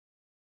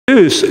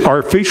Introduce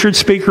our featured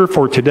speaker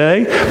for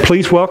today.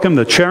 Please welcome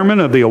the chairman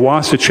of the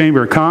Owasso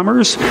Chamber of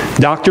Commerce,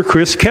 Dr.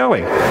 Chris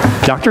Kelly.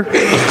 Doctor?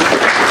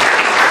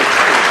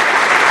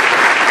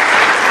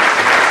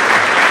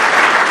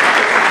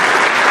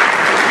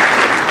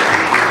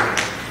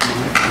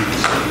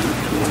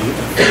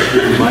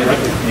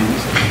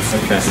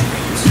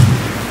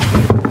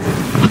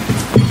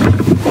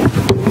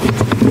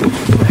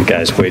 That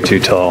guy's way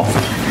too tall.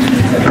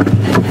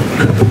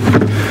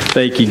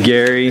 Thank you,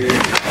 Gary.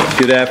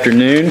 Good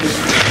afternoon.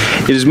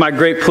 It is my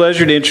great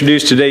pleasure to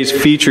introduce today's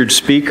featured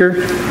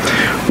speaker.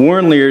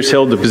 Warren Lehr has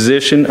held the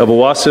position of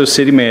Owasso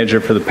City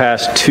Manager for the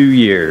past 2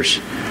 years.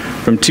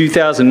 From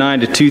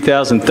 2009 to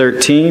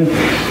 2013,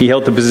 he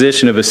held the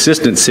position of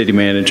Assistant City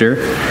Manager.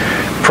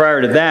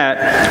 Prior to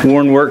that,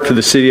 Warren worked for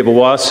the City of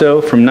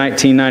Owasso from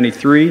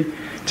 1993 to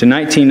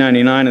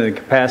 1999 in the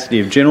capacity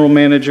of General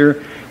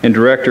Manager and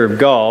Director of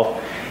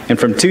Golf, and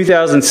from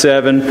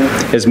 2007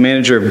 as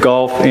Manager of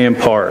Golf and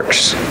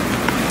Parks.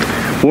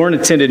 Warren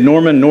attended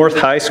Norman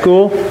High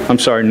School,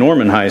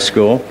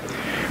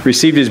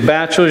 received his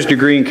bachelor's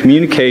degree in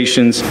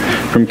communications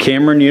from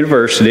Cameron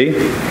University,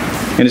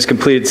 and has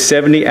completed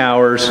 70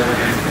 hours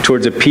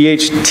towards a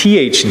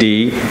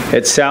THD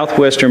at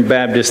Southwestern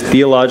Baptist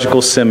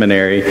Theological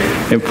Seminary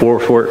in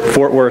Fort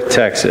Worth,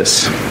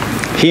 Texas.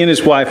 He and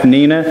his wife,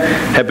 Nina,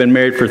 have been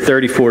married for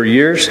 34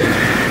 years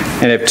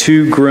and have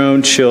 2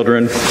 grown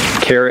children,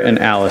 Kara and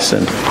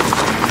Allison.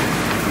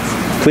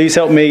 Please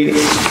help me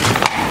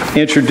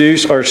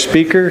introduce our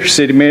speaker,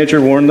 City Manager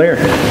Warren Lehr.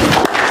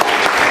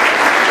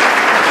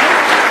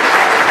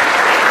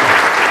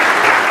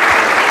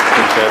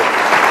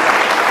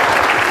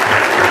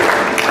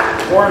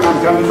 Warren,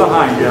 I'm coming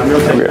behind you. I'm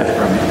going to take that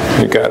from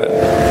you. You got it.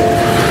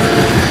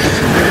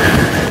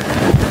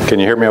 Can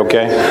you hear me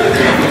okay?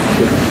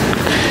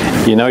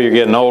 You know you're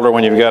getting older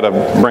when you've got to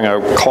bring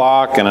a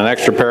clock and an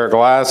extra pair of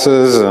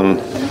glasses and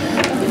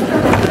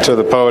to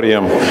the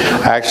podium.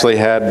 I actually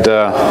had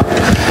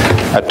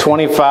a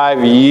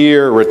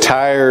 25-year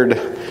retired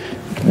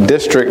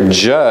district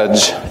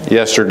judge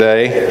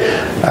yesterday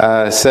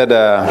said,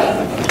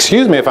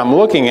 excuse me if I'm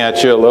looking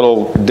at you a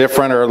little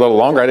different or a little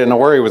longer. I didn't know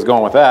where he was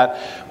going with that.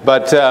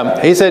 But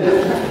he said,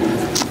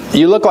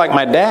 you look like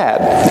my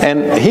dad.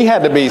 And he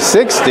had to be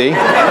 60.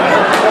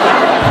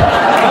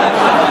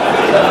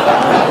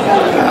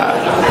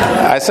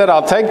 I said,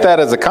 I'll take that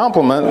as a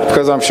compliment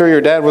because I'm sure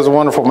your dad was a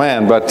wonderful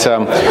man. But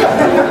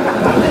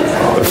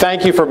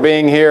thank you for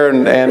being here,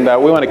 and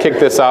we want to kick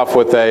this off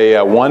with a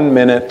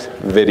 1-minute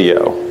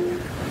video.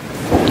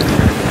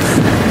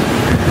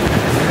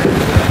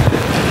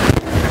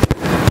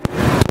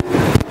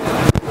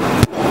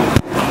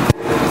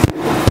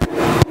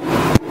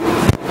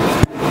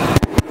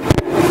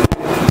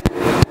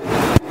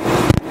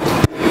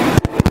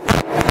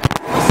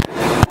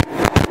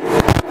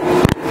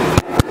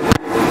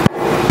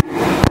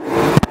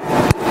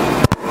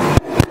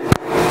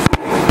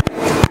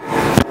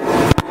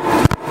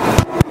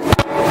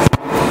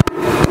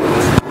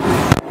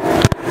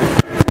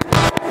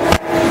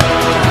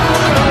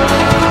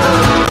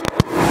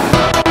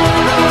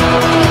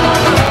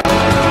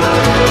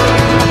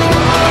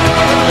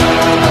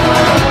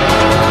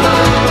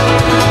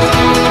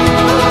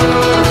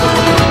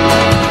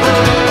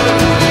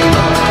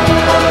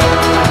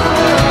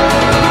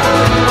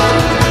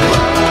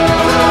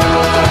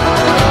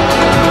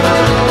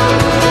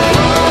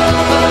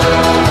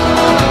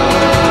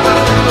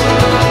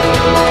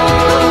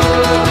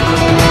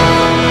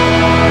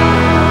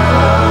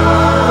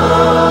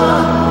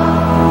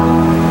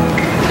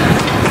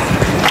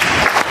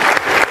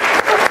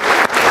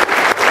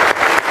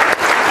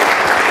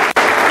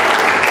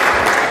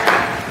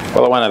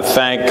 Well, I want to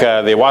thank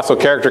the Owasso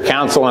Character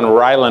Council and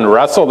Ryland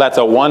Russell. That's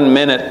a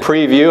 1-minute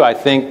preview. I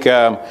think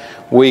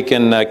we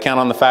can count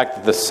on the fact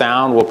that the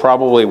sound will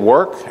probably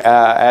work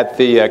at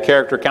the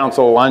Character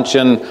Council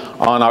luncheon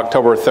on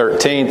October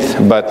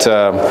 13th. But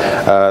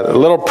a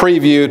little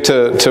preview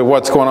to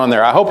what's going on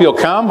there. I hope you'll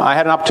come. I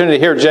had an opportunity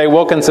to hear Jay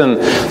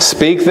Wilkinson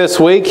speak this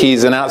week.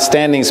 He's an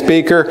outstanding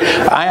speaker.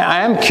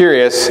 I am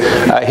curious.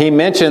 He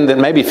mentioned that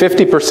maybe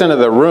 50% of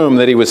the room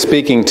that he was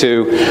speaking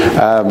to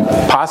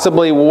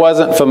possibly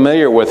wasn't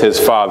familiar with his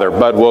father,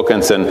 Bud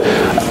Wilkinson.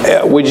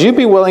 Would you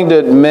be willing to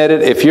admit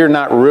it if you're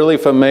not really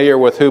familiar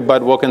with who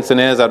Bud Wilkinson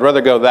is? I'd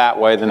rather go that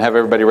way than have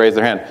everybody raise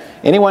their hand.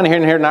 Anyone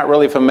here not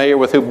really familiar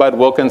with who Bud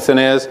Wilkinson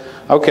is?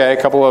 Okay,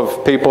 a couple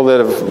of people that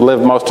have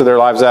lived most of their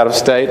lives out of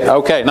state.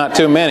 Okay, not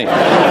too many.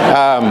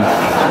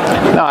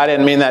 No, I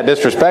didn't mean that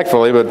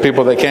disrespectfully, but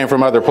people that came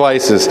from other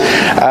places.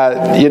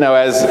 You know,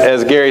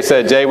 as Gary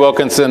said, Jay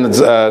Wilkinson's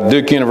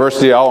Duke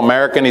University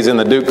All-American. He's in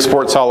the Duke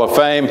Sports Hall of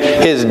Fame.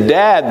 His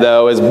dad,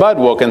 though, is Bud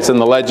Wilkinson,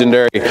 the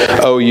legendary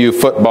OU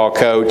football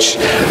coach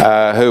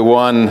who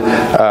won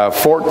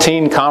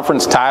 14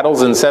 conference titles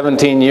titles in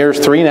 17 years,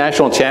 3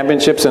 national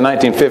championships in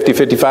 1950,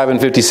 55,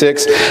 and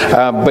 56.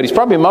 But he's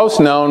probably most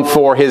known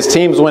for his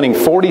teams winning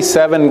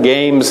 47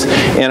 games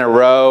in a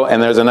row,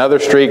 and there's another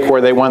streak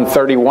where they won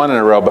 31 in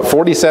a row. But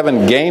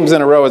 47 games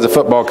in a row as a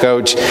football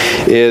coach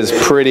is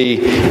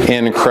pretty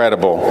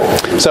incredible.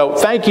 So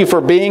thank you for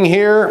being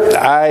here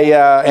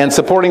and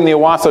supporting the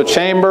Owasso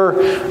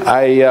Chamber.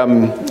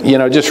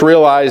 I just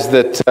realized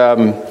that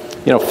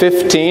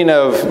 15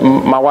 of,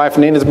 my wife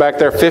Nina's back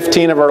there,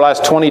 15 of our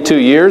last 22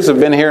 years have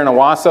been here in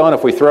Owasso, and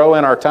if we throw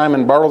in our time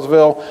in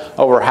Bartlesville,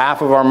 over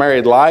half of our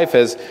married life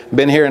has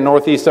been here in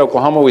Northeast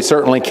Oklahoma. We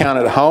certainly count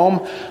it home.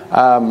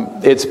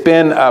 It's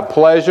been a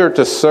pleasure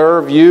to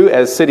serve you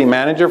as city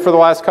manager for the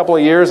last couple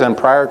of years, and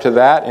prior to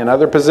that in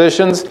other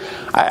positions.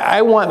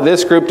 I want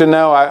this group to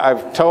know,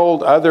 I've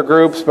told other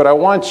groups, but I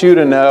want you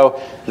to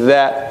know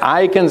that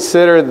I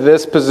consider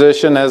this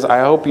position, as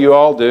I hope you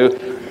all do,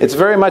 it's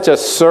very much a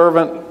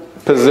servant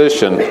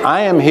position.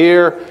 I am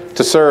here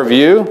to serve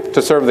you,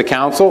 to serve the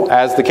council,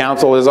 as the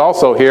council is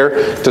also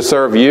here to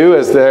serve you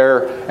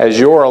as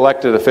your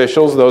elected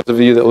officials, those of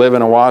you that live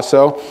in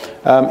Owasso.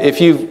 If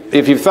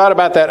you've thought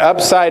about that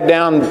upside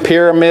down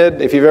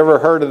pyramid, if you've ever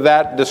heard of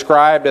that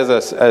described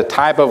as a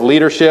type of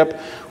leadership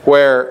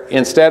where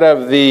instead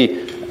of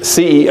the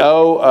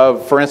CEO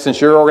of, for instance,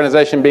 your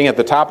organization being at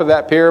the top of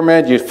that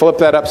pyramid, you flip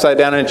that upside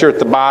down and you're at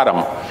the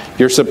bottom.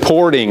 You're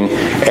supporting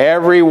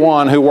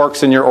everyone who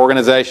works in your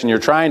organization. You're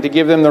trying to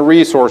give them the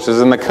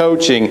resources and the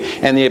coaching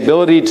and the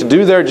ability to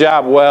do their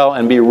job well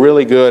and be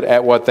really good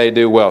at what they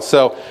do well.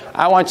 So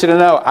I want you to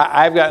know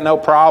I've got no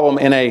problem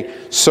in a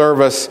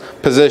service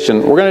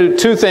position. We're going to do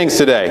 2 things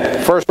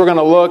today. First, we're going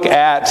to look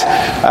at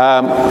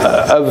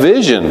a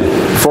vision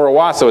for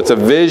Owasso. It's a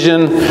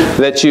vision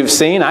that you've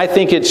seen. I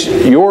think it's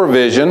your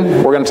vision.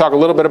 We're going to talk a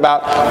little bit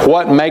about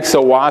what makes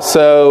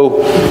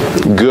Owasso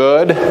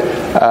good,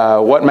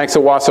 what makes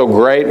Owasso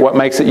great, what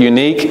makes it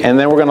unique, and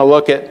then we're going to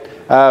look at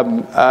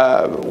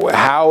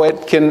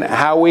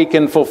how we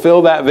can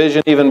fulfill that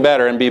vision even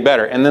better and be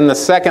better. And then the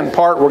second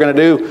part, we're going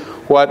to do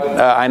what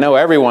I know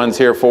everyone's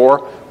here for,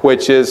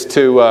 which is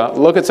to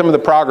look at some of the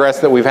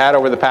progress that we've had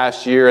over the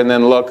past year and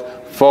then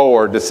look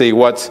forward to see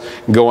what's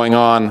going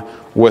on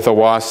with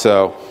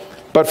Owasso.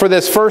 But for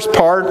this first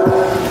part,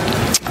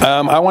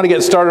 I want to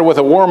get started with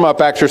a warm-up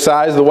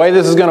exercise. The way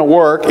this is going to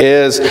work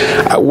is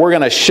we're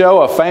going to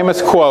show a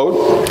famous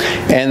quote,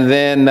 and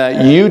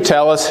then you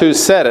tell us who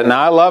said it.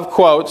 Now, I love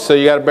quotes, so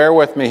you got to bear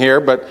with me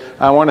here, but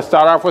I want to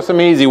start off with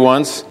some easy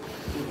ones.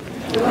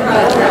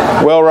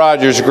 Will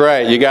Rogers,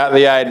 great. You got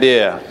the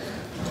idea.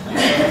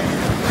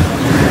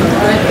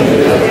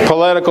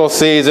 Political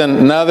season,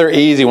 another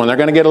easy one. They're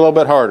going to get a little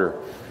bit harder.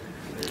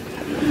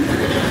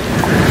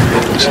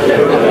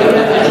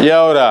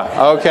 Yoda,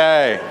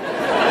 okay.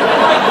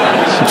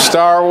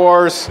 Star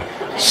Wars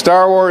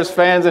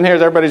fans in here.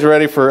 Everybody's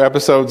ready for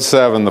episode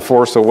 7, The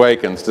Force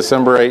Awakens,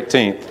 December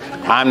 18th.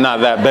 I'm not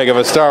that big of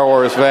a Star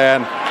Wars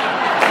fan,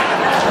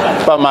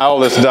 but my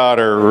oldest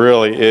daughter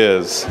really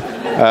is.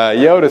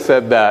 Yoda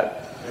said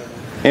that.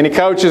 Any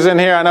coaches in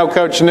here? I know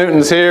Coach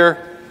Newton's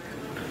here.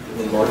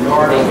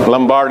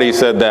 Lombardi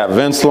said that.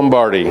 Vince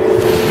Lombardi.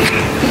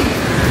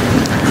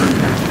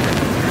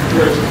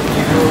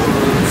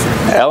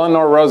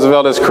 Eleanor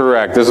Roosevelt is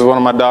correct. This is one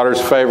of my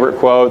daughter's favorite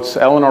quotes.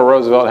 Eleanor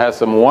Roosevelt has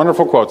some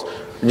wonderful quotes.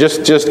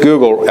 Just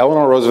Google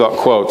Eleanor Roosevelt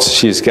quotes.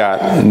 She's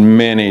got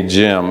many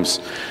gems.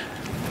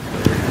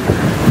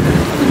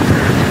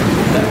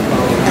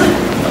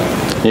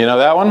 You know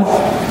that one?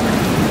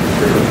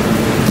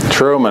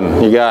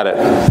 Truman, you got it.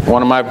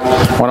 One of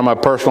my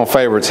personal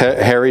favorites.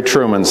 Harry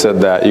Truman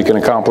said that. You can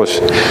accomplish.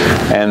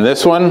 And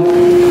this one,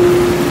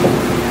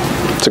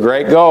 it's a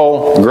great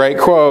goal, great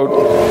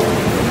quote.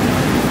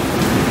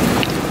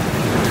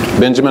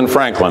 Benjamin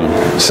Franklin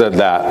said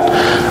that.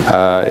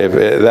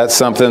 That's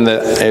something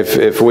that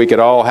if we could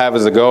all have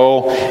as a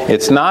goal,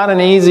 it's not an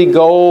easy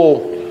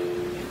goal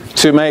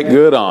to make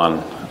good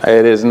on.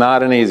 It is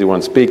not an easy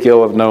one. Speak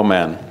ill of no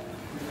man.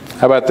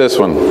 How about this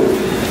one?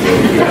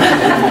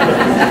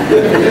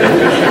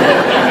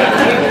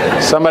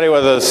 Somebody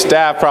with a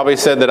staff probably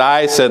said that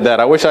I said that.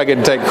 I wish I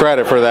could take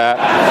credit for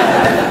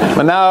that.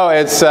 But no,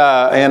 it's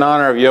in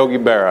honor of Yogi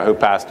Berra, who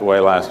passed away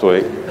last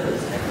week.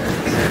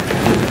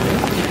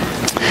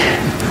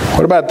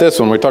 What about this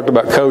one? We talked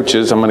about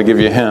coaches. I'm going to give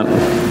you a hint.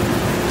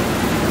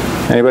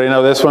 Anybody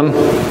know this one?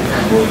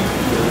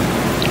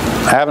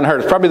 I haven't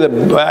heard. It's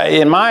probably,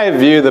 in my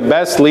view, the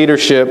best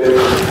leadership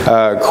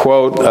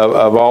quote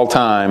of all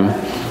time.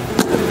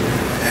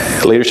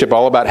 Leadership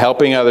all about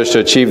helping others to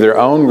achieve their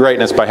own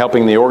greatness by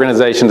helping the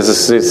organization to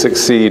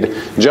succeed.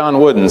 John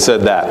Wooden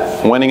said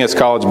that, winningest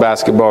college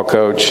basketball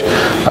coach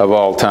of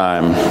all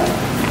time.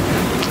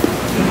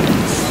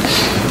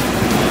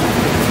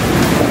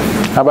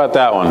 How about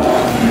that one?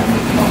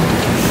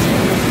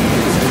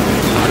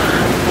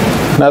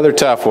 Another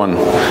tough one.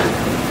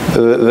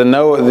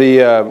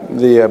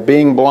 The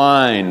being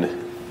blind.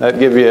 That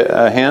give you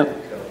a hint?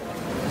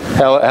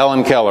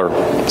 Helen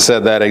Keller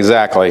said that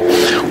exactly.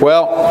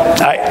 Well,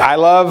 I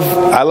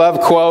love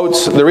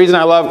quotes. The reason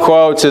I love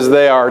quotes is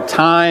they are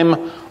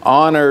time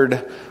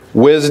honored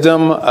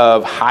wisdom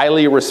of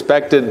highly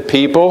respected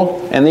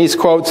people, and these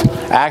quotes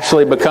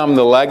actually become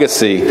the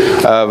legacy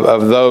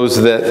of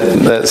those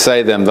that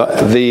say them.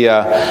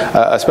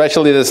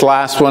 Especially this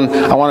last one,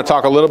 I want to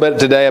talk a little bit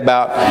today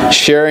about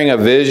sharing a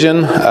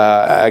vision.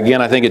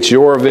 Again, I think it's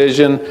your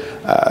vision.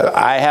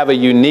 I have a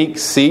unique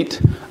seat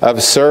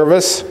of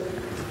service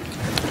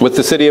with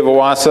the city of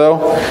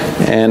Owasso,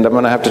 and I'm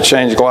going to have to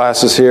change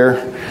glasses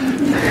here.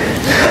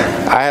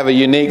 I have a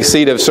unique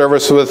seat of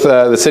service with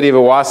the city of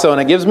Owasso, and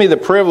it gives me the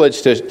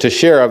privilege to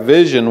share a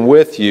vision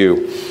with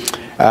you.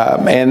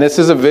 And this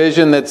is a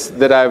vision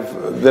that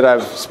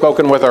I've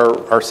spoken with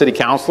our city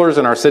councilors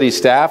and our city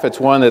staff. It's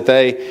one that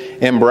they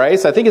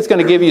embrace. I think it's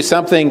going to give you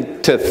something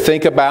to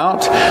think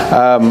about.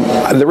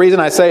 The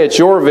reason I say it's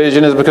your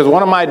vision is because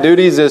one of my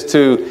duties is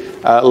to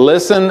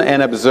listen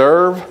and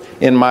observe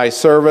in my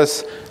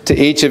service to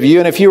each of you.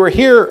 And if you were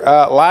here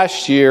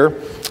last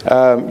year,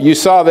 you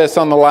saw this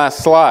on the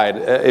last slide.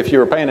 If you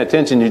were paying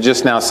attention, you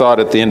just now saw it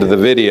at the end of the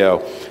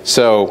video.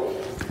 So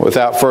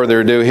without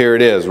further ado, here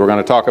it is. We're going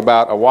to talk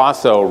about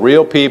Owasso,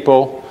 real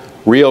people,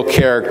 real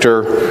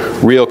character,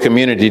 real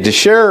community. To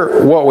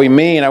share what we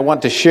mean, I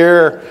want to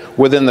share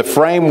within the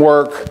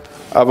framework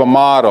of a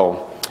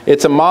model.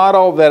 It's a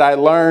model that I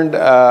learned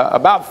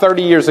about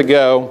 30 years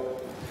ago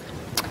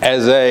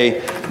as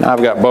now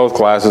I've got both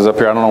glasses up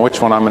here. I don't know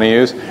which one I'm going to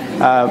use.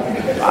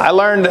 I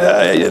learned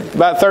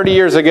about 30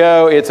 years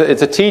ago, it's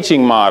a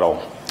teaching model,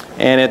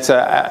 and it's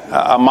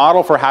a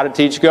model for how to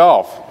teach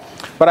golf.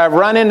 But I've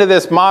run into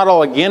this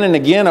model again and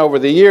again over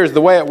the years.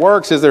 The way it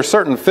works is there's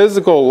certain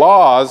physical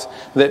laws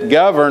that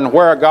govern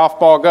where a golf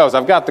ball goes.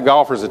 I've got the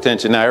golfer's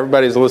attention now.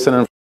 Everybody's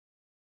listening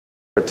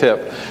for a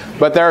tip.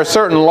 But there are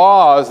certain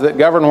laws that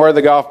govern where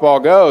the golf ball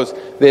goes.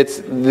 It's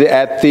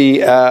at the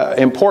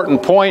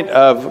important point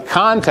of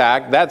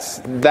contact.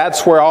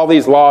 That's where all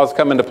these laws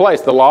come into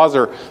place. The laws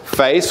are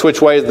face,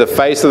 which way is the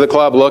face of the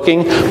club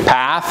looking,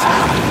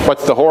 path,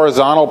 what's the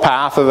horizontal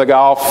path of the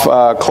golf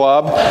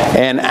club,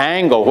 and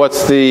angle,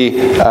 what's the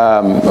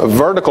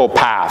vertical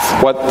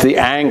path, what's the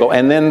angle,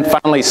 and then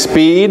finally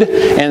speed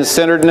and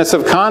centeredness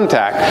of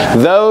contact.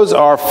 Those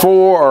are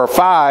 4 or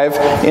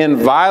 5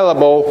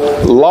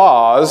 inviolable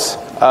laws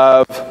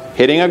of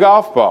hitting a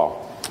golf ball.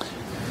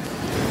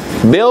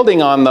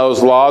 Building on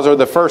those laws are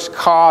the first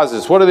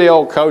causes. What do the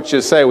old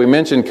coaches say? We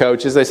mentioned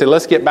coaches. They say,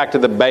 let's get back to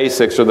the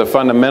basics or the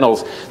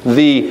fundamentals.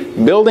 The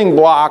building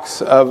blocks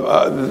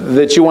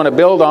that you want to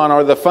build on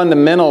are the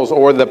fundamentals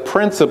or the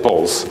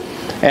principles.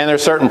 And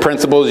there's certain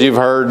principles you've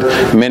heard,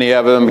 many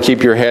of them.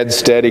 Keep your head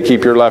steady,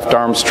 keep your left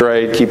arm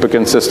straight, keep a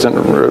consistent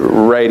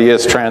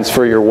radius,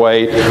 transfer your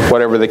weight,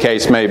 whatever the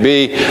case may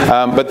be.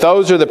 But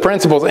those are the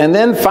principles. And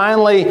then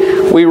finally,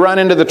 we run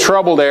into the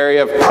troubled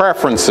area of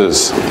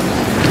preferences.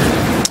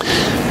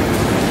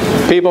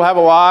 People have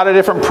a lot of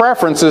different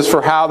preferences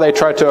for how they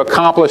try to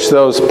accomplish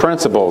those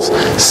principles.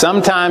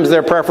 Sometimes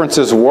their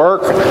preferences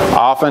work,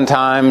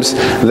 oftentimes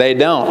they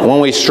don't. When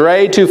we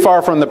stray too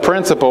far from the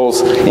principles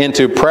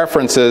into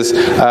preferences,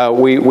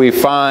 we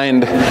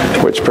find,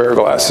 which pair of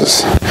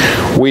glasses?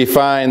 We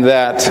find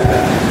that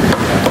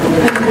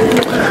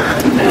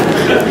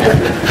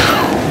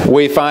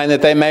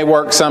they may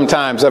work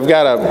sometimes. I've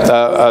got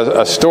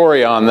a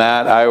story on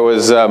that. I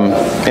was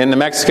in New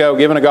Mexico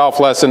giving a golf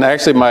lesson.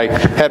 Actually, my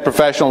head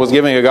professional was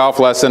giving a golf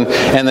lesson,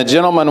 and the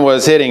gentleman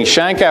was hitting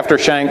shank after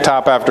shank,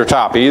 top after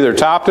top. He either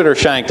topped it or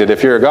shanked it.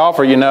 If you're a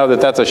golfer, you know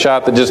that that's a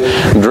shot that just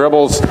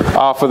dribbles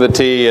off of the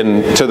tee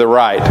and to the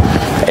right.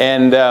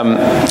 And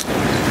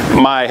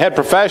my head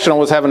professional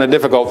was having a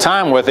difficult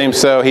time with him,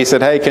 so he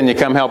said, hey, can you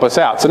come help us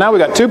out? So now we've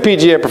got 2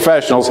 PGA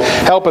professionals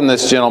helping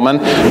this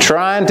gentleman,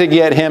 trying to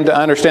get him to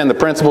understand the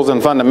principles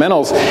and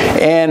fundamentals.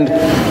 And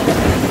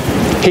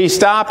he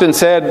stopped and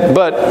said,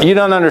 but you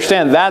don't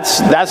understand,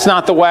 that's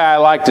not the way I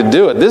like to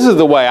do it. This is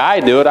the way I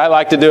do it. I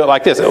like to do it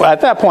like this.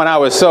 At that point, I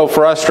was so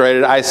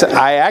frustrated.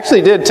 I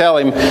actually did tell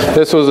him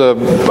this was a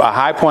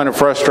high point of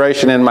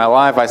frustration in my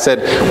life. I said,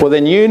 well,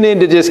 then you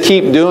need to just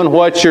keep doing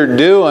what you're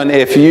doing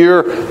if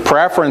your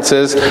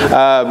preferences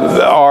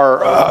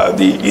are,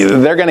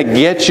 they're going to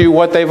get you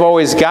what they've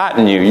always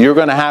gotten you. You're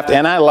going to have to,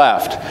 and I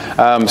left.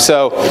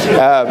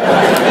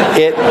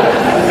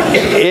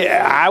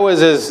 I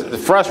was as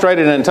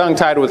frustrated and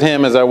tongue-tied with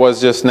him as I was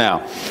just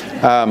now.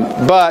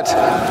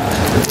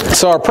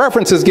 So our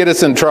preferences get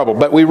us in trouble.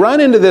 But we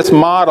run into this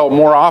model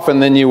more often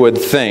than you would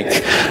think.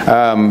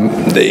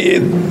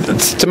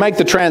 To make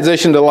the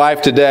transition to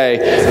life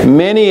today,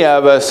 many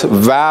of us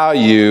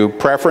value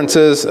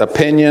preferences,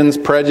 opinions,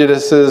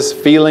 prejudices,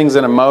 feelings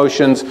and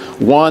emotions,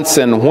 wants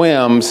and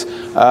whims.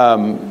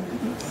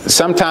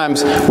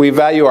 Sometimes we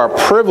value our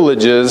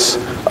privileges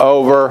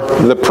over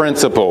the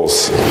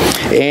principles.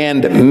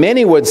 And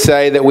many would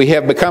say that we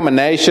have become a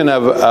nation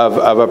of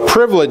a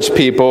privileged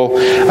people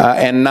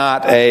and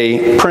not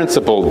a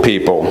principled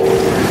people.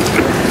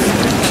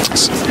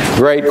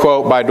 great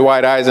quote by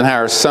Dwight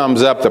Eisenhower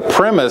sums up the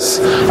premise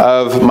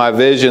of my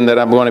vision that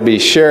I'm going to be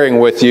sharing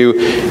with you.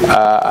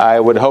 I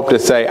would hope to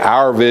say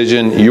our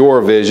vision,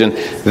 your vision.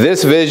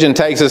 This vision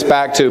takes us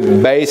back to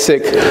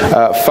basic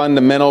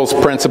fundamentals,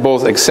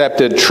 principles,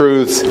 accepted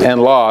truths,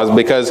 and laws,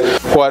 because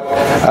what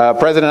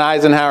President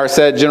Eisenhower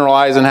said, General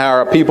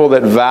Eisenhower, a people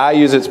that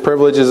values its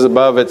privileges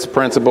above its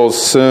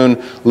principles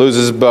soon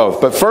loses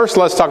both. But first,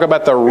 let's talk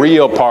about the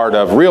real part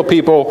of real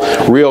people,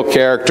 real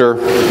character,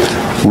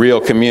 real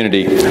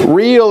community.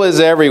 Real is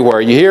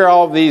everywhere. You hear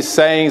all these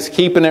sayings,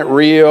 keeping it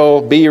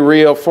real, be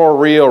real, for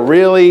real.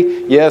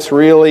 Really? Yes,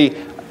 really.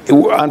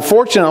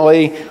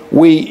 Unfortunately,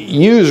 we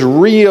use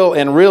real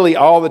and really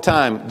all the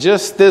time.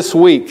 Just this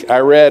week, I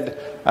read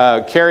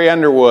Carrie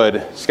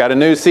Underwood. She's got a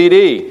new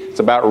CD. It's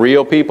about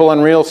real people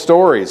and real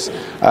stories.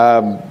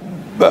 I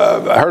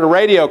heard a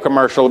radio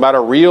commercial about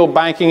a real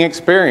banking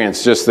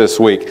experience just this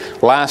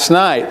week. Last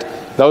night,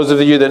 those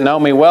of you that know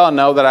me well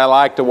know that I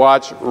like to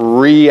watch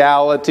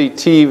reality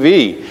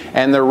TV.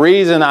 And the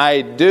reason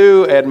I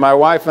do, and my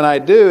wife and I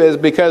do, is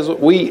because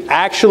we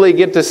actually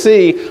get to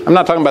see, I'm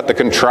not talking about the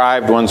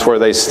contrived ones where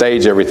they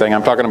stage everything.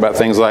 I'm talking about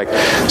things like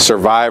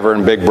Survivor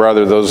and Big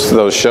Brother,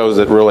 those shows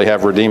that really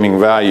have redeeming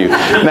value.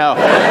 Now,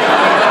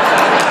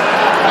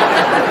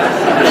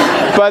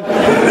 but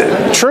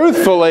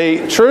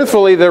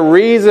truthfully, the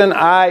reason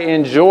I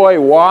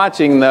enjoy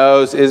watching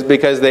those is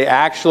because they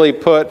actually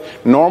put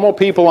normal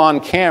people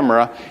on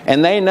camera,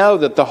 and they know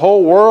that the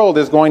whole world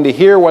is going to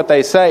hear what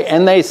they say,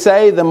 and they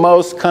say the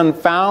most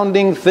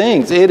confounding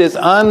things. It is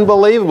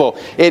unbelievable.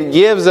 It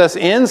gives us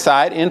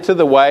insight into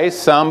the way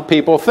some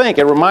people think.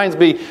 It reminds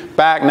me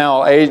back,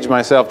 now I'll age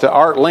myself, to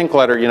Art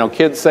Linkletter. You know,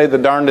 kids say the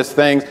darndest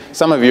things.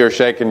 Some of you are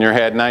shaking your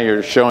head. Now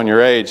you're showing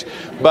your age.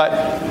 But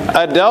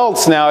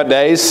adults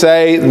nowadays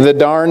say the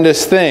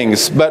darndest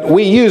things. But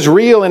we use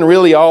real and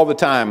really all the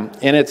time.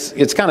 And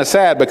it's kind of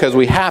sad because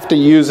we have to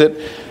use it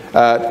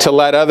to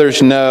let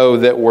others know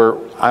that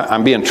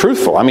I'm being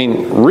truthful. I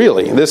mean,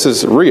 really, this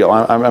is real.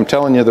 I'm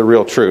telling you the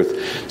real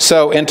truth.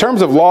 So in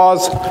terms of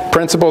laws,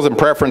 principles, and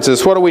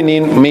preferences, what do we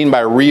mean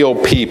by real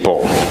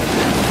people?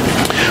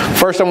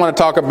 First, I want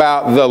to talk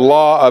about the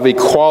law of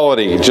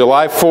equality.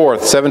 July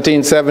 4th,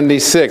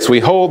 1776. We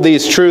hold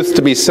these truths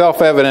to be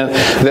self-evident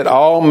that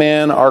all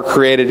men are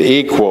created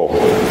equal,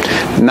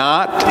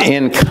 not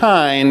in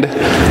kind,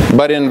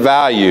 but in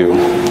value.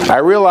 I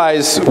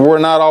realize we're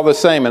not all the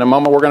same. In a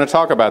moment, we're going to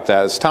talk about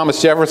that. It's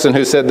Thomas Jefferson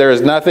who said there is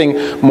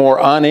nothing more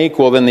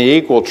unequal than the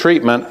equal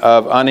treatment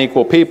of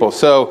unequal people.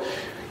 So,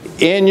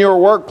 in your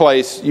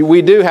workplace,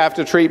 we do have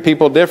to treat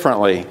people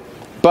differently.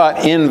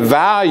 But in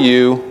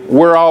value,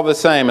 we're all the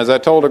same. As I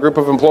told a group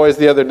of employees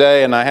the other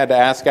day, and I had to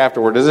ask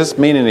afterward, does this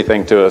mean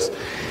anything to us?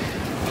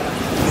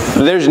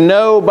 There's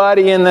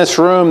nobody in this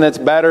room that's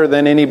better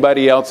than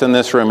anybody else in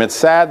this room. It's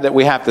sad that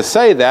we have to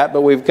say that,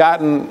 but we've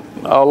gotten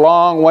a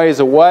long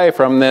ways away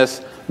from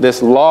this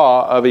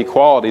law of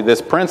equality,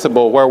 this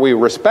principle where we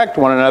respect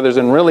one another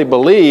and really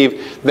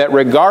believe that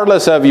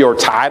regardless of your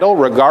title,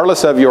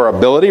 regardless of your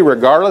ability,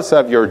 regardless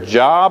of your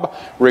job,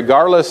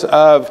 regardless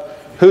of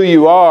who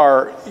you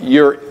are,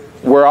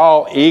 we're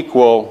all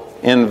equal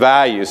in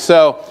value.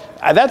 So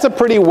that's a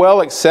pretty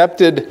well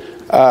accepted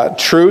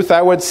truth,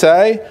 I would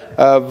say,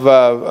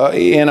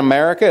 in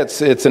America.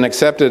 It's an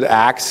accepted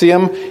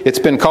axiom. It's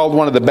been called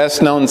one of the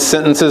best known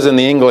sentences in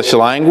the English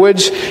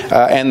language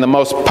and the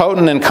most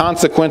potent and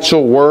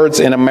consequential words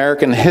in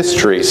American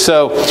history.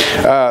 So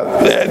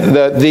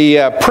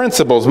the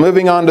principles,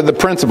 moving on to the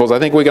principles, I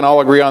think we can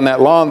all agree on that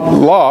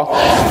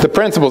law. The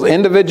principles,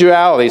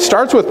 individuality,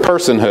 starts with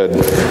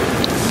personhood.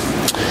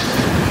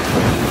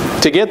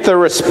 To get the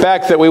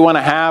respect that we want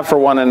to have for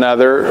one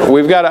another,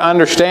 we've got to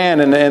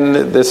understand,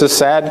 and this is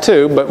sad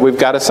too, but we've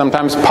got to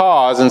sometimes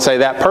pause and say,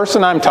 that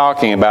person I'm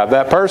talking about,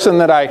 that person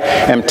that I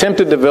am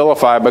tempted to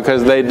vilify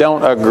because they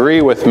don't agree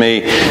with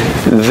me,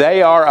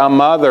 they are a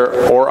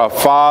mother or a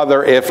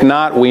father. If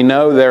not, we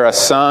know they're a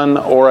son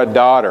or a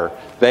daughter.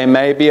 They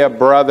may be a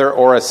brother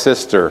or a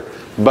sister,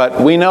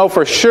 but we know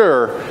for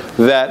sure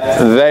that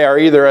they are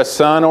either a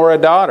son or a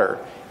daughter.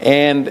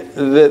 And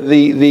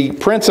the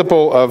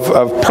principle of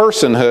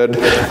personhood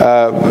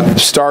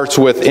starts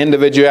with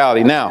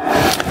individuality. Now,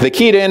 the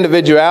key to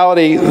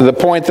individuality, the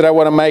point that I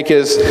want to make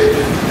is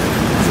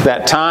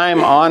that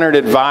time-honored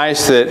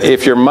advice that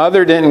if your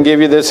mother didn't give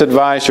you this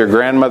advice, your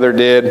grandmother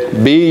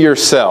did, be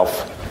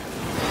yourself.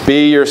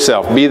 Be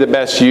yourself. Be the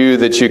best you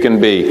that you can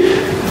be.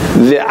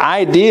 The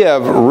idea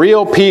of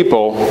real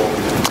people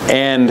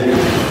and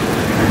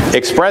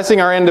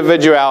expressing our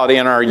individuality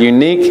and our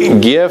unique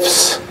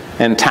gifts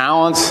and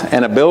talents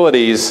and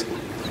abilities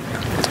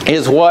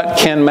is what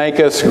can make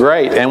us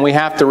great, and we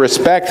have to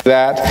respect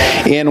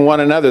that in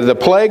one another. The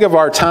plague of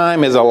our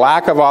time is a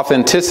lack of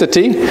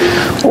authenticity,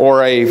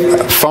 or a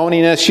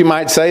phoniness, you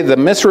might say, the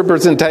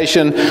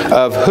misrepresentation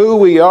of who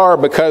we are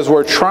because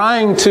we're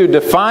trying to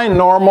define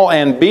normal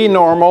and be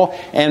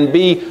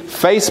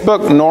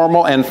Facebook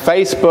normal and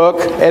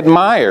Facebook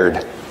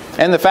admired.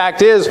 And the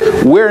fact is,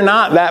 we're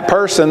not that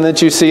person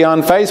that you see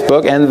on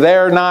Facebook, and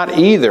they're not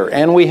either.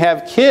 And we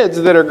have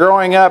kids that are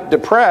growing up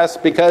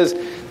depressed because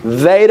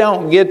they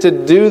don't get to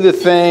do the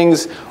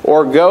things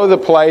or go the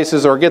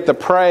places or get the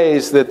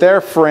praise that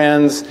their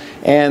friends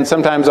and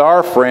sometimes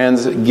our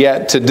friends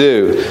get to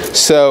do.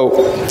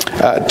 So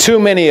too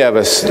many of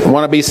us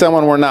want to be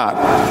someone we're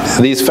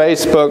not. These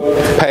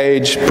Facebook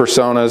page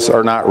personas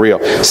are not real.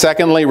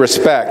 Secondly,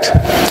 respect.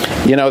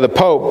 You know, the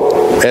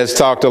Pope has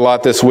talked a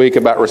lot this week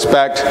about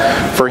respect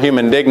for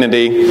human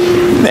dignity,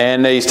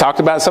 and he's talked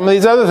about some of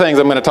these other things.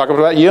 I'm going to talk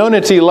about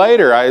unity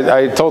later.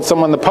 I told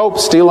someone the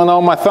Pope's stealing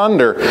all my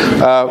thunder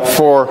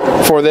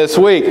for this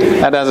week.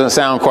 That doesn't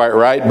sound quite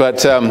right,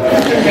 but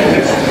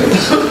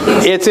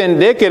it's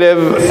indicative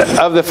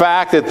of the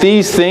fact that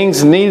these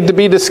things need to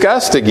be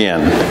discussed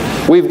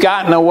again. We've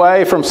gotten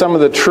away from some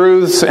of the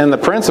truths and the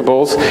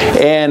principles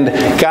and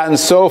gotten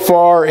so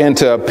far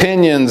into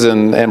opinions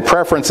and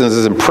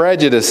preferences and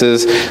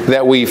prejudices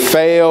that we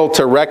fail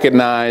to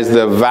recognize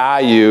the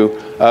value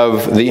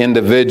of the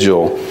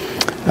individual.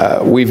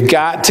 We've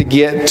got to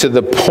get to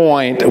the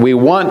point, we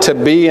want to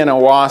be in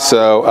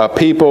Owasso a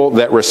people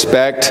that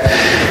respect.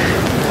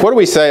 What do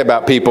we say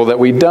about people that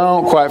we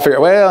don't quite figure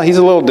out? Well, he's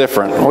a little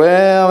different.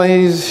 Well,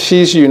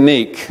 she's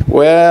unique.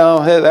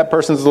 Well, that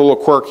person's a little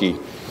quirky.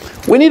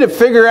 We need to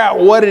figure out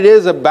what it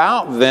is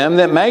about them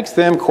that makes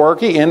them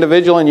quirky,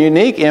 individual, and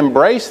unique.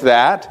 Embrace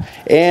that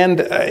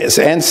and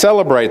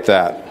celebrate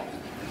that.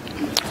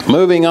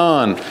 Moving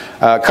on,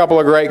 a couple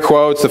of great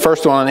quotes. The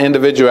first one on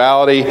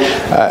individuality,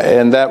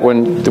 and that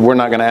one, we're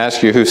not going to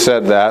ask you who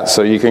said that,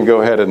 so you can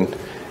go ahead and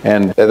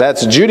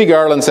that's Judy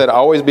Garland said,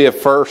 always be a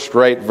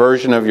first-rate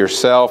version of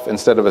yourself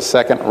instead of a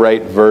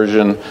second-rate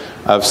version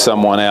of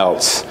someone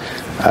else.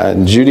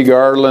 Judy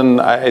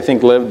Garland, I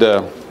think, lived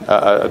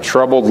a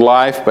troubled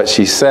life, but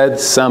she said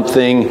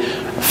something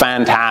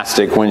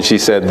fantastic when she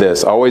said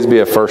this: always be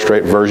a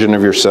first-rate version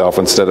of yourself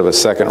instead of a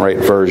second-rate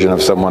version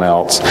of someone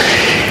else.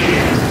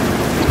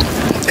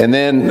 And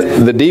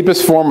then the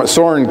deepest form,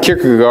 Søren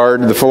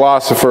Kierkegaard, the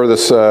philosopher,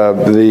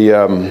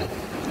 the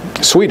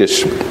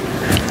Swedish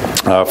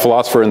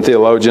philosopher and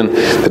theologian,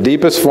 the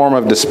deepest form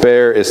of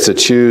despair is to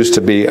choose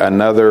to be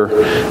another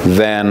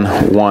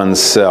than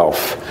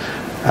oneself.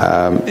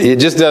 It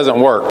just doesn't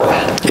work.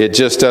 It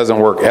just doesn't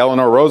work.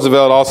 Eleanor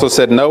Roosevelt also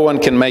said, no one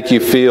can make you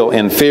feel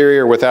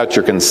inferior without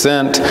your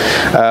consent.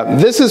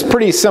 This is a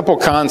pretty simple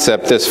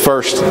concept, this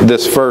first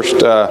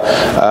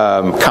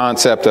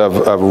concept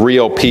of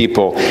real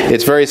people.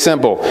 It's very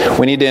simple.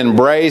 We need to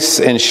embrace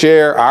and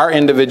share our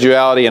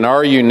individuality and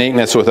our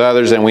uniqueness with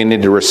others, and we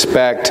need to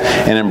respect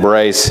and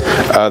embrace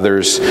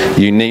others'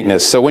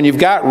 uniqueness. So when you've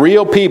got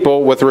real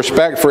people with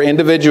respect for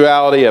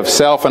individuality of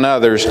self and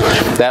others,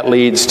 that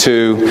leads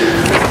to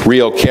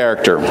real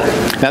character.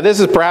 Now,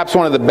 this is perhaps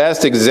one of the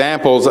best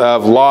examples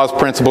of laws,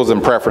 principles,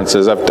 and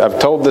preferences. I've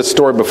told this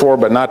story before,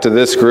 but not to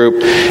this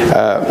group.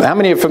 How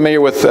many are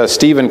familiar with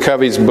Stephen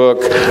Covey's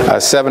book,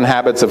 7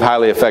 Habits of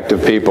Highly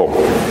Effective People?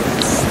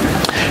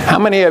 How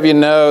many of you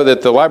know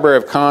that the Library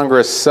of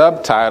Congress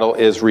subtitle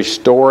is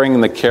Restoring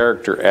the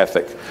Character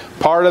Ethic?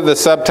 Part of the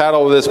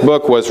subtitle of this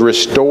book was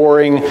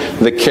Restoring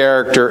the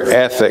Character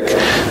Ethic.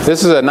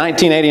 This is a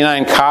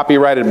 1989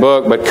 copyrighted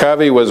book, but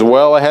Covey was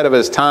well ahead of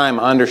his time,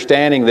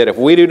 understanding that if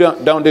we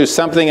don't do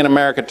something in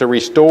America to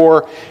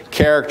restore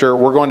character,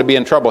 we're going to be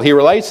in trouble. He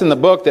relates in the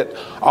book that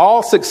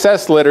all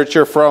success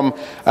literature from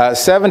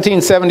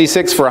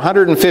 1776 for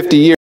 150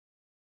 years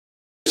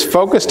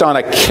focused on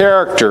a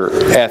character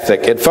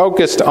ethic. It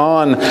focused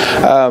on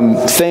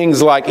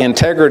things like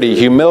integrity,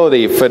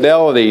 humility,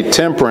 fidelity,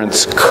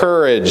 temperance,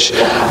 courage,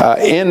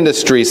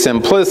 industry,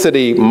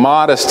 simplicity,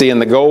 modesty,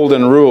 and the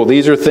golden rule.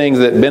 These are things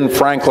that Ben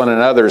Franklin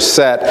and others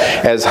set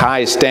as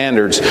high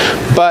standards.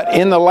 But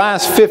in the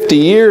last 50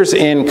 years,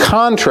 in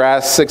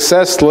contrast,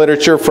 success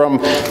literature from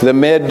the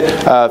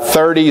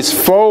mid-30s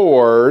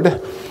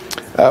forward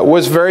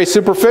was very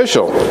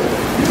superficial.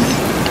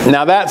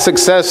 Now, that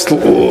success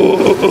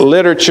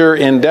literature,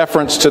 in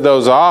deference to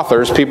those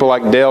authors, people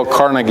like Dale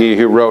Carnegie,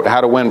 who wrote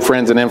How to Win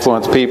Friends and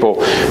Influence People,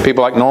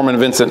 people like Norman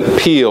Vincent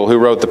Peale, who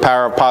wrote The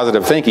Power of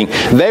Positive Thinking,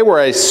 they were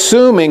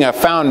assuming a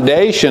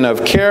foundation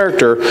of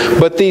character,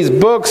 but these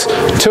books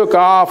took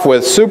off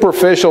with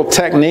superficial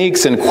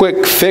techniques and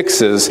quick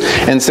fixes,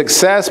 and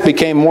success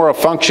became more a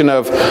function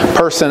of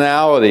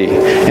personality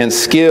and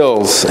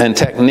skills and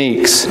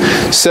techniques.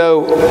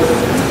 So,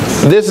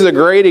 this is a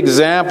great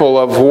example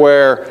of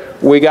where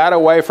we got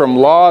away from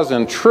laws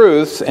and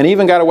truths and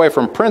even got away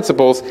from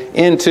principles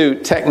into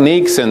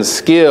techniques and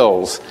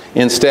skills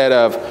instead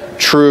of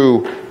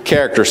true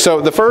character.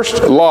 So the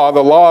first law,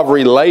 the law of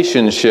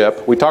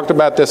relationship, we talked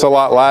about this a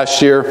lot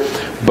last year,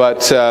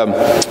 but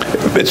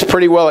it's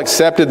pretty well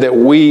accepted that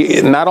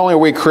we, not only are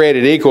we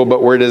created equal,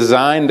 but we're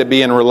designed to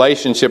be in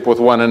relationship with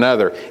one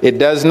another. It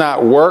does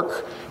not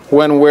work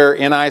when we're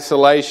in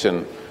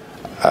isolation.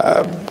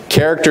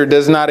 Character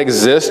does not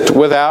exist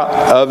without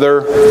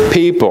other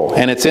people.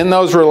 And it's in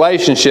those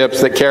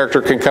relationships that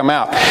character can come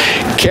out.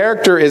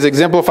 Character is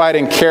exemplified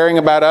in caring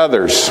about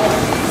others.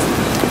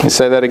 Let me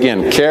say that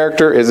again.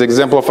 Character is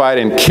exemplified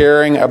in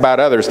caring about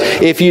others.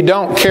 If you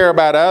don't care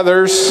about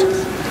others,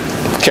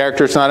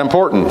 character is not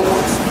important. We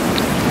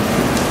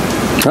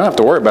don't have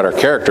to worry about our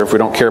character if we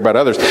don't care about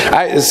others.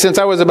 Since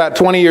I was about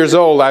 20 years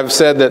old, I've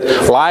said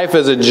that life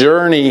is a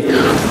journey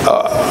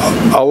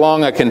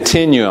along a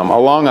continuum,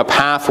 along a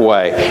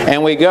pathway.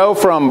 And we go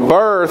from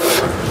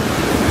birth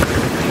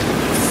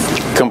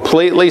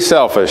completely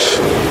selfish.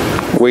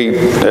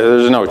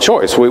 There's no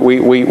choice.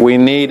 We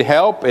need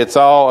help. It's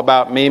all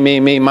about me,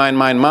 mine,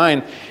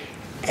 mine.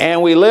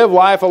 And we live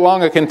life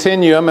along a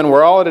continuum, and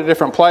we're all at a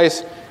different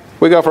place.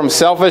 We go from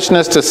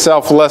selfishness to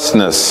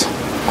selflessness.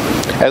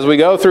 As we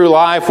go through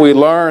life, we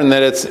learn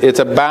that it's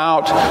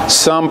about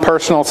some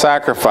personal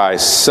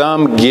sacrifice,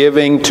 some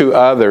giving to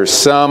others,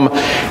 some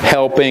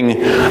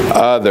helping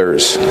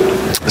others.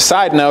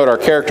 Side note, our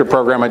character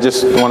program, I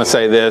just want to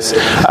say this.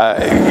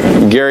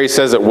 Gary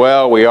says it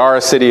well, we are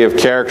a city of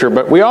character,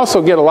 but we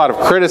also get a lot of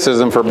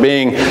criticism for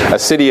being a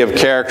city of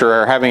character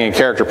or having a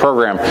character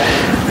program.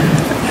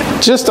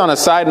 Just on a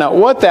side note,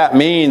 what that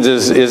means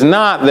is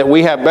not that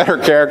we have better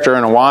character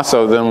in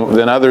Owasso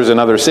than others in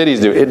other cities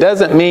do. It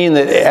doesn't mean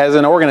that as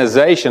an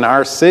organization,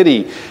 our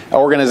city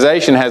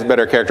organization has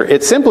better character.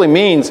 It simply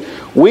means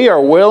we are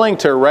willing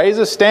to raise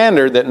a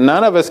standard that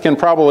none of us can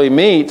probably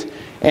meet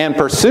and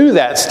pursue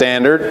that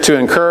standard to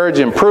encourage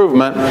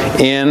improvement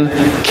in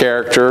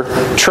character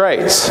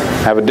traits.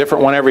 Have a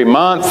different one every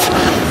month.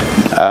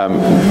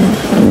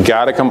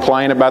 Got to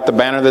complain about the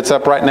banner that's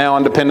up right now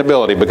on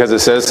dependability because it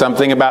says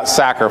something about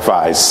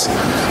sacrifice.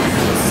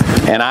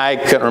 And I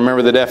couldn't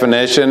remember the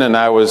definition, and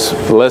I was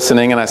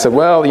listening, and I said,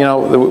 well, you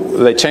know,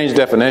 they changed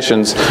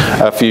definitions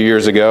a few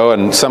years ago,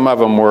 and some of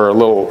them were a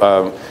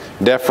little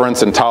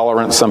deference and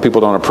tolerance. Some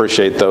people don't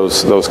appreciate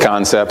those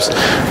concepts.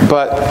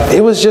 But it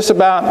was just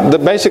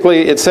about,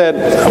 basically it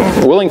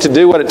said, willing to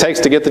do what it takes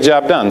to get the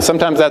job done.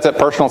 Sometimes that's a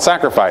personal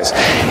sacrifice.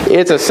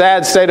 It's a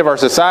sad state of our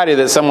society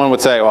that someone would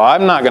say, well,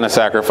 I'm not going to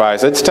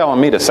sacrifice. It's telling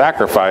me to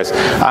sacrifice.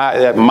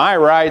 My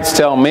rights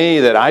tell me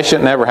that I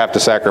shouldn't ever have to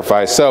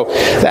sacrifice. So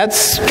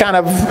that's kind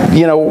of,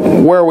 you know,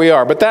 where we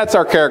are. But that's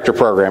our character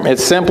program.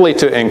 It's simply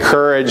to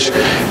encourage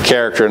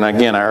character. And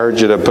again, I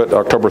urge you to put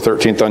October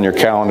 13th on your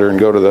calendar and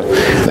go to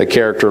the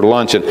character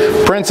luncheon.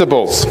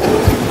 Principles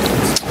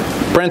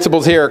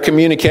here are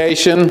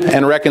communication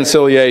and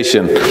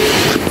reconciliation.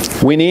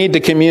 We need to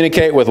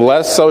communicate with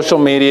less social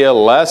media,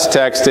 less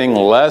texting,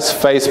 less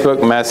Facebook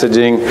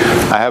messaging.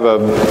 I have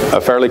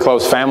a fairly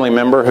close family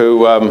member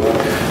who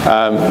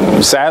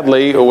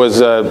sadly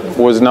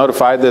was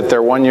notified that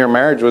their one-year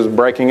marriage was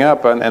breaking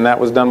up, and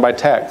that was done by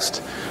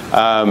text.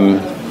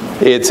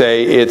 It's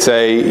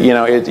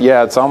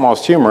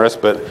almost humorous,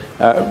 but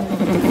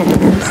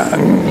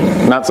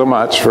not so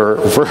much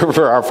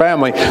for our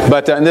family.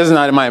 But and this is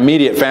not in my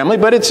immediate family.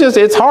 But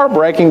it's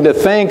heartbreaking to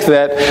think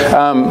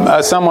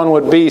that someone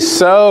would be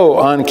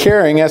so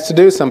uncaring as to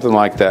do something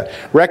like that.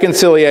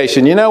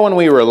 Reconciliation. You know, when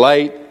we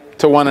relate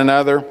to one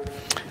another,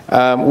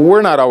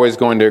 we're not always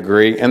going to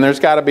agree, and there's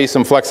got to be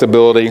some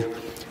flexibility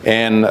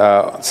and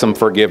some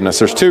forgiveness.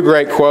 There's two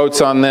great quotes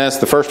on this.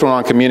 The first one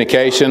on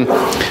communication.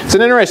 It's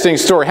an interesting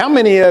story. How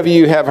many of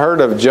you have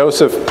heard of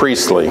Joseph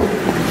Priestley?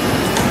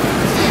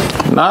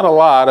 Not a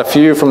lot. A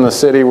few from the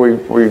city. We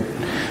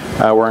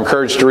were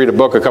encouraged to read a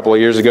book a couple of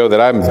years ago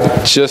that I'm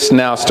just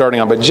now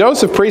starting on. But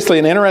Joseph Priestley,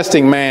 an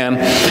interesting man.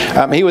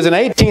 He was an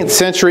 18th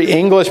century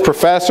English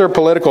professor,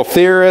 political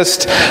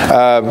theorist,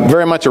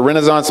 very much a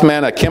Renaissance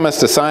man, a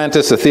chemist, a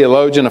scientist, a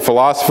theologian, a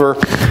philosopher.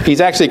 He's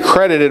actually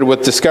credited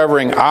with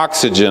discovering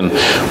oxygen.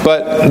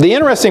 But the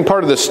interesting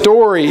part of the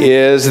story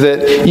is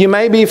that you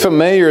may be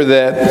familiar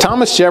that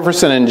Thomas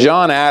Jefferson and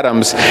John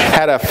Adams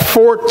had a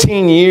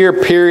 14-year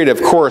period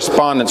of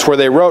correspondence where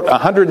they wrote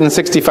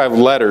 165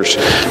 letters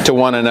to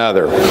one another.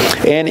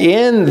 And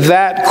in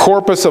that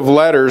corpus of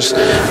letters,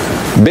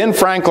 Ben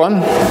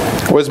Franklin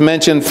was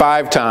mentioned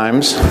 5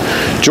 times.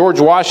 George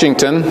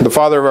Washington, the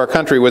father of our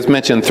country, was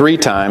mentioned 3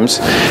 times.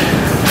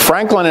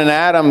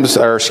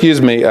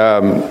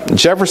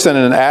 Jefferson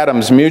and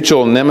Adams'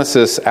 mutual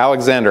nemesis,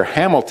 Alexander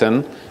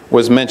Hamilton,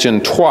 was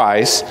mentioned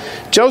twice.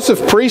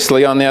 Joseph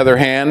Priestley, on the other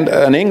hand,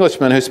 an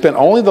Englishman who spent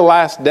only the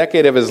last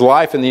decade of his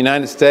life in the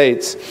United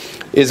States,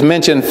 is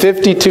mentioned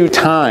 52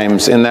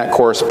 times in that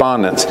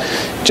correspondence.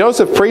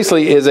 Joseph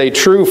Priestley is a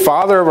true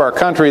father of our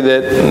country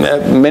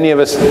that many of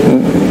us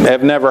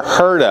have never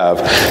heard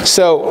of.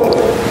 So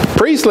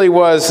Priestley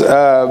was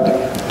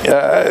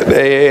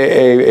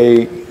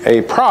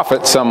a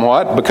prophet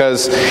somewhat,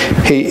 because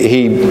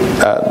he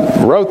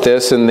wrote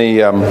this in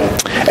the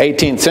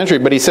 18th century,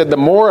 but he said the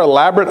more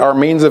elaborate our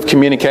means of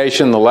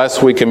communication, the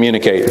less we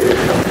communicate.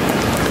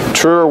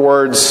 truer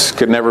words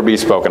could never be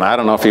spoken. I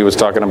don't know if he was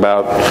talking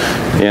about,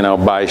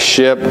 by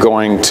ship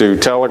going to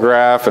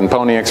telegraph and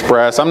Pony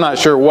Express. I'm not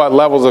sure what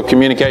levels of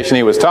communication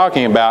he was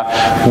talking about,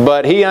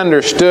 but he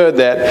understood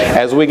that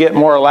as we get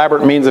more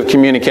elaborate means of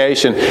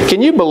communication,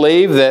 can you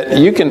believe that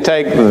you can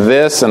take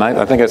this, and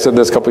I think I said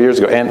this a couple years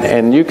ago,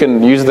 and you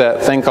can use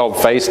that thing called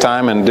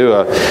FaceTime and do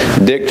a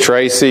Dick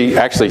Tracy,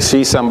 actually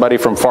see somebody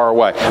from far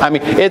away. I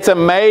mean, it's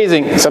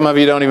amazing. Some of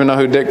you don't even know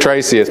who Dick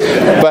Tracy is,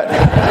 but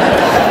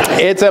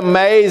it's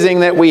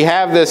amazing that we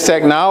have this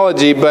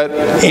technology, but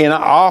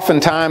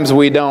oftentimes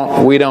we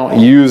don't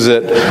use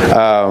it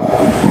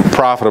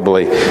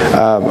profitably.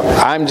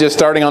 I'm just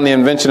starting on the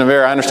invention of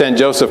air. I understand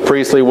Joseph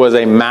Priestley was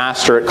a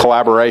master at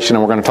collaboration,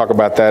 and we're going to talk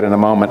about that in a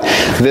moment.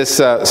 This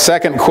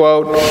second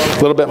quote,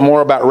 a little bit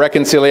more about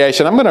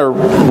reconciliation. I'm going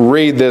to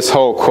read this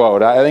whole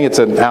quote. I think it's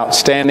an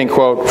outstanding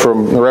quote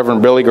from the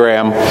Reverend Billy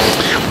Graham.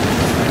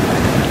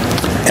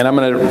 And I'm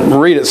going to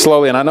read it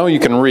slowly, and I know you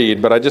can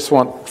read, but I just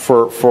want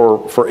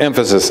for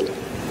emphasis.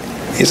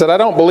 He said, I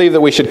don't believe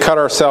that we should cut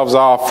ourselves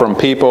off from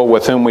people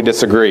with whom we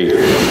disagree.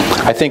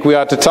 I think we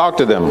ought to talk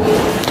to them,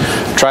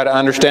 try to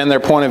understand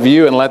their point of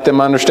view, and let them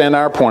understand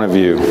our point of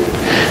view.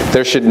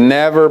 There should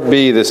never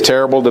be this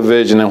terrible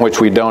division in which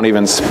we don't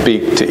even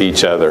speak to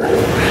each other.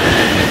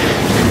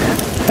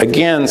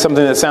 Again,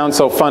 something that sounds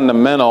so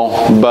fundamental,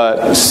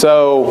 but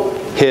so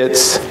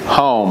hits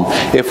home.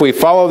 If we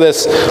follow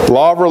this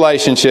law of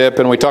relationship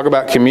and we talk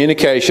about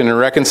communication and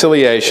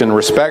reconciliation,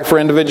 respect for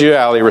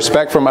individuality,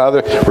 respect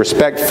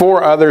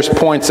for others'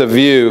 points of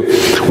view,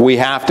 we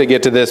have to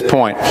get to this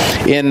point.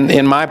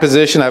 In my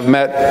position, I've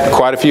met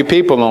quite a few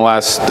people in the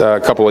last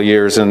couple of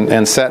years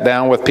and sat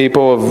down with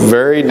people of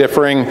very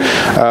differing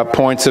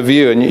points of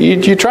view. And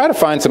you try to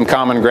find some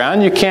common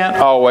ground. You can't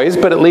always,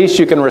 but at least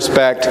you can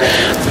respect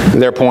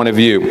their point of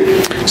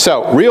view.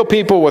 So, real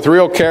people with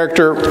real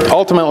character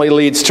ultimately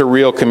leads to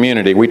real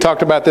community. We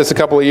talked about this a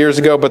couple of years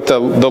ago, but the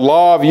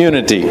law of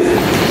unity.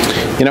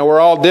 We're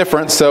all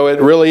different, so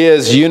it really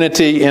is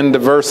unity in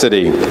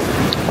diversity.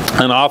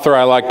 An author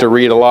I like to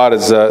read a lot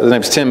is his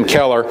name's Tim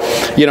Keller.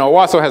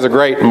 Owasso has a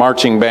great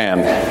marching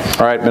band.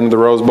 All right, been to the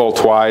Rose Bowl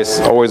twice,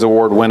 always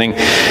award-winning.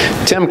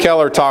 Tim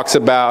Keller talks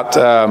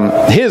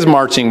about his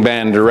marching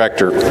band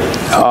director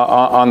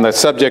on the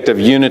subject of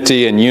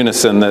unity and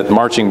unison that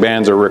marching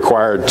bands are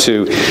required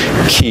to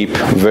keep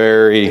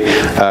very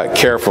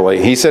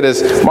carefully. He said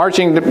his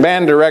marching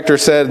band director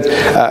said,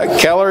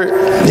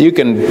 Keller, you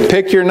can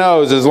pick your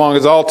nose as long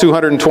as all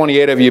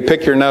 228 of you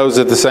pick your nose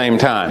at the same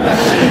time.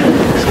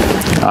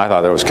 I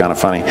thought that was kind of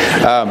funny.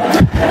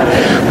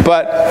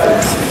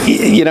 But,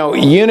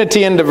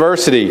 unity and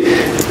diversity.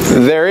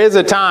 There is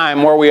a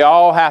time where we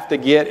all have to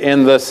get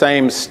in the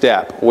same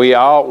step.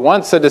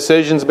 Once a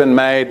decision's been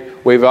made,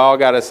 we've all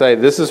got to say,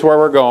 this is where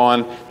we're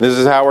going, this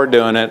is how we're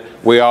doing it.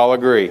 We all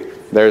agree.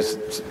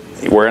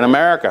 We're in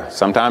America.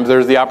 Sometimes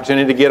there's the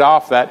opportunity to get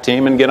off that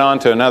team and get on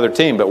to another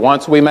team. But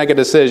once we make a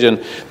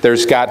decision,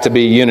 there's got to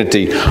be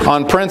unity.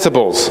 On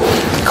principles,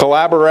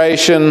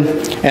 collaboration,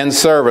 and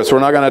service.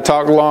 We're not going to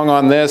talk long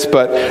on this,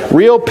 but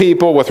real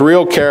people with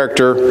real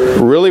character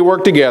really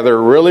work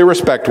together, really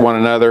respect one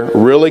another,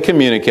 really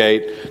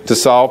communicate to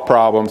solve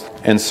problems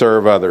and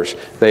serve others.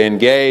 They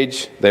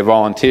engage, they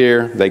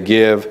volunteer, they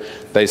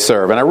give, they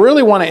serve. And I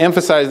really want to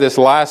emphasize this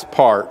last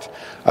part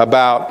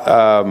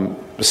about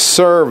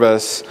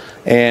service.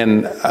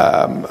 And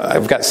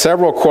I've got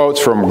several quotes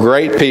from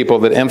great people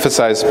that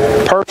emphasize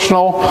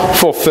personal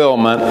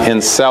fulfillment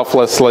in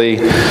selflessly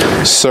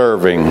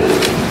serving.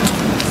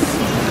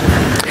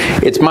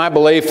 It's my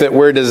belief that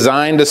we're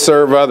designed to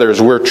serve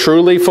others. We're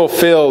truly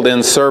fulfilled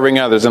in serving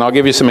others. And I'll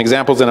give you some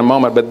examples in a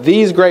moment. But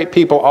these great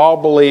people all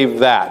believe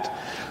that.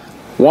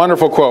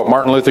 Wonderful quote,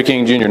 Martin Luther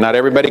King Jr. Not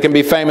everybody can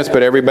be famous,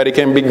 but everybody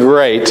can be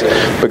great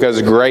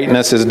because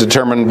greatness is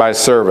determined by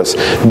service.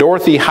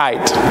 Dorothy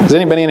Height. Has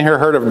anybody in here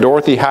heard of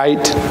Dorothy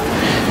Height?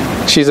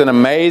 She's an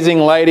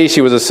amazing lady.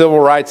 She was a civil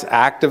rights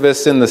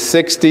activist in the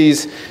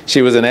 60s.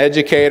 She was an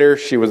educator.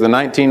 She was the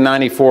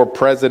 1994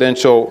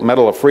 Presidential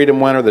Medal of Freedom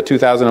winner, the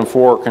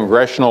 2004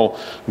 Congressional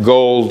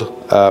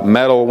Gold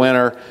Medal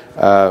winner.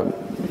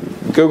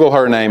 Google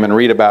her name and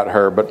read about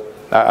her. But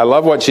I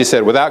love what she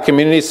said. Without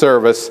community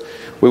service,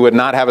 we would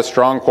not have a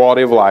strong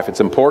quality of life. It's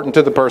important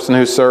to the person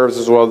who serves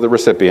as well as the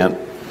recipient.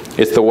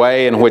 It's the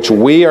way in which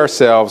we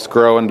ourselves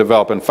grow and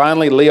develop. And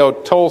finally, Leo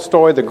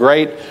Tolstoy, the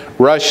great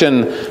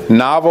Russian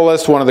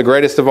novelist, one of the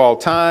greatest of all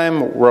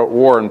time, wrote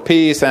War and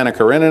Peace, Anna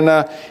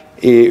Karenina.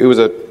 He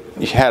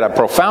had a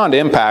profound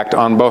impact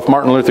on both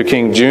Martin Luther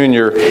King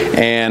Jr.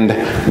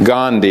 and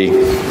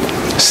Gandhi.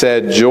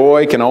 Said,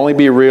 joy can only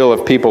be real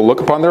if people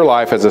look upon their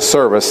life as a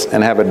service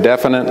and have a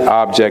definite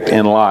object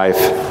in life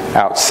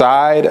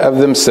outside of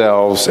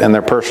themselves and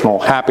their personal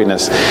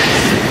happiness.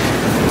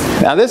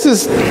 Now, this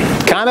is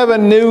kind of a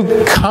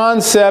new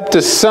concept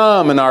to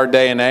some in our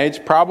day and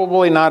age.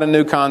 Probably not a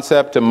new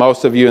concept to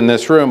most of you in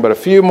this room, but a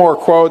few more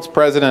quotes.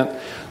 President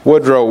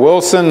Woodrow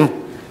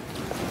Wilson,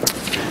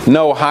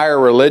 no higher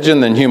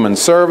religion than human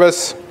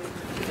service.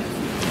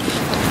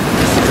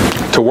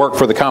 To work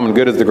for the common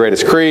good is the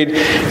greatest creed.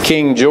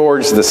 King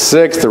George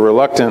VI, the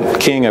reluctant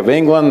King of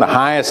England, the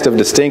highest of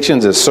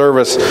distinctions is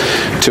service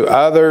to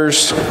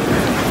others.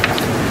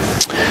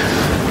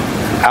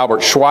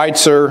 Albert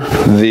Schweitzer,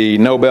 the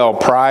Nobel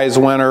Prize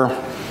winner,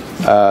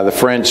 the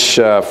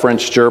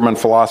French-German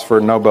philosopher,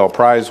 Nobel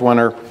Prize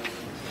winner.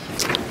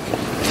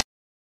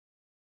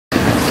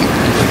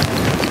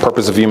 The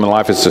purpose of human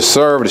life is to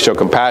serve, to show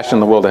compassion,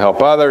 the will to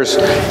help others.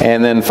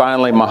 And then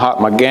finally,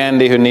 Mahatma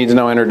Gandhi, who needs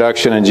no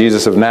introduction, and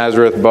Jesus of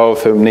Nazareth,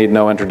 both who need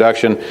no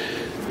introduction.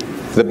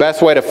 The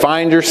best way to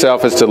find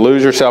yourself is to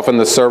lose yourself in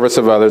the service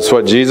of others. It's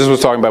what Jesus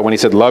was talking about when he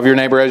said, love your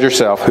neighbor as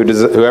yourself.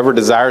 Whoever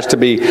desires to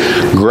be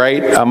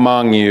great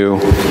among you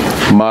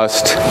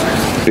must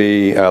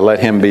be, let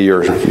him be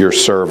your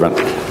servant.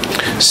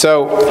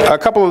 So a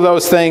couple of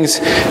those things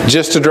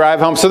just to drive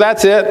home. So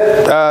that's it.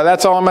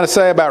 That's all I'm going to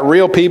say about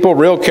real people,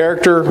 real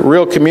character,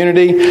 real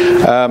community.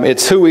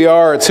 It's who we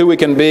are. It's who we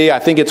can be. I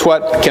think it's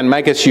what can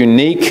make us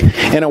unique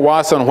in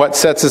Owasso and what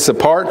sets us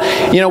apart.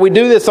 You know, we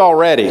do this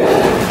already.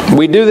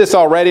 We do this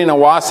already in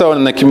Owasso and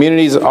in the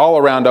communities all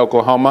around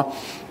Oklahoma.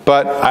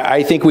 But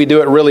I think we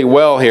do it really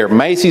well here.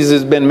 Macy's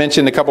has been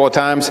mentioned a couple of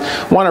times.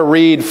 I want to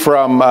read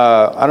from,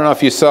 I don't know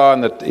if you saw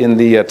in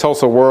the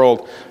Tulsa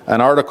World,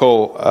 an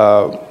article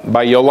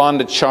by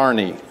Yolanda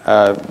Charney,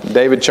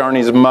 David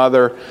Charney's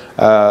mother,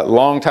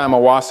 longtime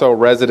Owasso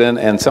resident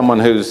and someone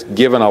who's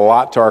given a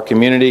lot to our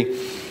community.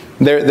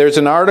 There's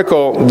an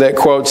article that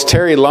quotes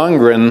Terry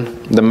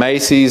Lundgren, the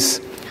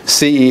Macy's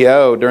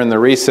CEO, during the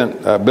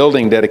recent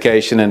building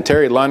dedication. And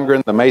Terry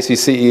Lundgren, the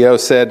Macy's CEO,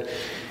 said,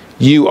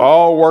 "You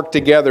all work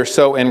together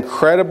so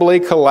incredibly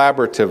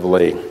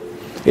collaboratively.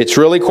 It's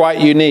really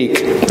quite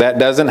unique. That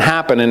doesn't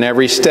happen in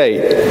every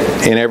state,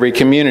 in every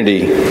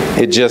community.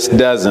 It just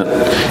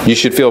doesn't. You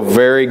should feel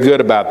very good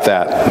about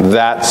that.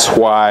 That's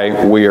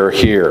why we are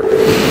here."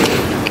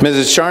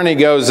 Mrs. Charney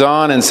goes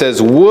on and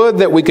says, "Would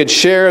that we could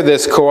share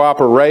this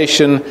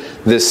cooperation,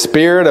 this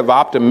spirit of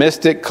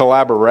optimistic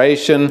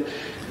collaboration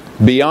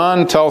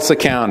beyond Tulsa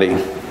County."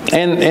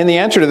 And the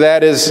answer to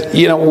that is,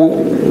 you know,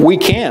 we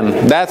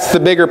can. That's the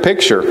bigger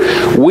picture.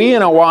 We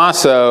in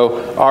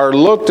Owasso are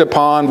looked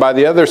upon by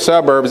the other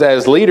suburbs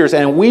as leaders,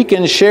 and we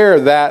can share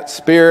that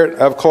spirit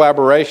of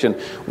collaboration.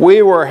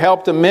 We were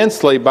helped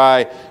immensely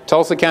by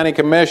Tulsa County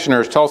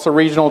Commissioners, Tulsa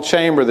Regional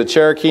Chamber, the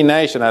Cherokee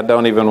Nation. I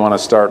don't even want to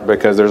start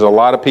because there's a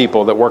lot of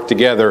people that work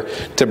together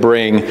to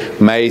bring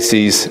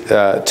Macy's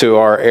to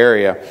our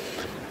area.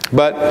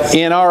 But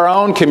in our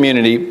own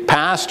community,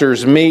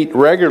 pastors meet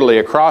regularly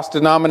across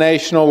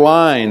denominational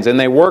lines, and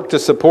they work to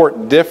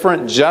support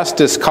different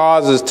justice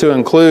causes to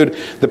include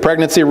the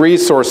Pregnancy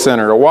Resource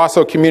Center,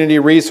 Owasso Community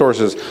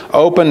Resources,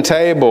 Open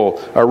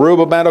Table,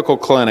 Aruba Medical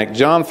Clinic,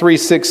 John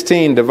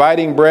 3:16,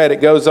 Dividing Bread.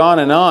 It goes on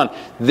and on.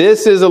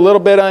 This is a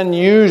little bit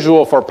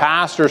unusual for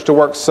pastors to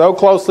work so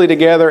closely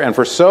together and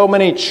for so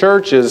many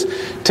churches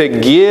to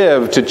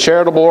give to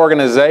charitable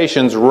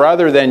organizations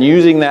rather than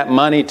using that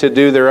money to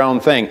do their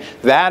own thing.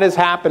 That is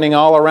happening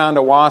all around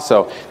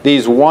Owasso.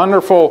 These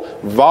wonderful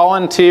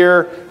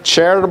volunteer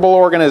charitable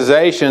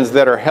organizations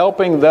that are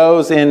helping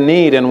those in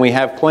need, and we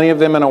have plenty of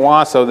them in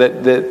Owasso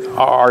that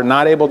are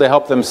not able to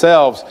help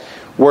themselves.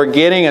 We're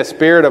getting a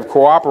spirit of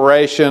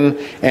cooperation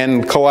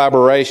and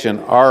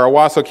collaboration. Our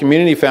Owasso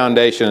Community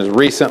Foundation is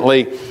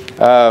recently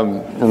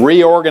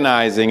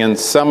reorganizing, and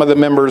some of the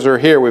members are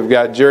here. We've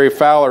got Jerry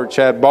Fowler,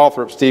 Chad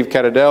Balthrop, Steve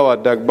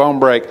Catadella, Doug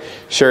Bonebrake,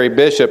 Sherry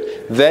Bishop.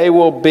 They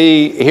will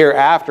be here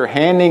after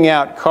handing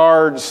out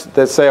cards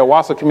that say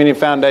Owasso Community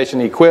Foundation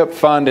Equip,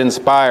 Fund,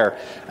 Inspire,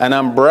 an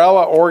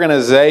umbrella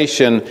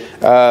organization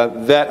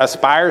that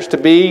aspires to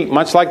be,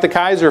 much like the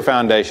Kaiser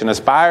Foundation,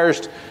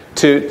 aspires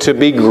to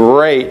be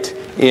great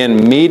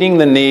in meeting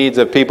the needs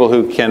of people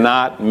who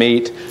cannot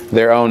meet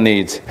their own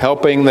needs,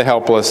 helping the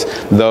helpless,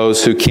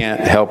 those who can't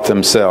help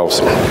themselves.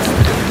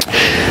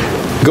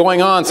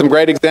 Going on, some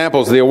great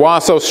examples. The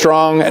Owasso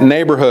Strong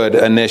Neighborhood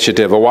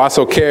Initiative,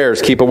 Owasso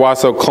Cares, Keep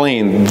Owasso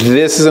Clean.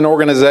 This is an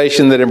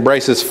organization that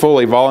embraces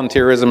fully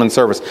volunteerism and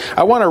service.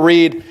 I want to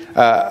read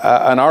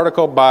an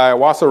article by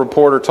Owasso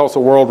reporter, Tulsa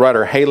World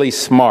writer Haley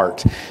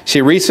Smart.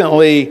 She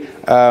recently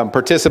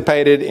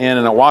participated in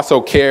an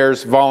Owasso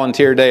Cares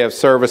Volunteer Day of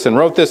Service and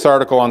wrote this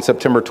article on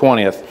September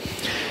 20th.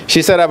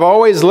 She said, "I've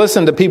always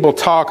listened to people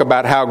talk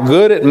about how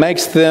good it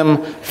makes them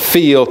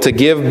feel to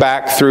give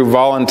back through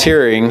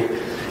volunteering,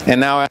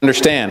 and now I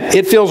understand.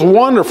 It feels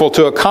wonderful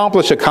to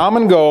accomplish a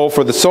common goal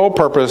for the sole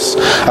purpose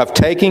of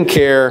taking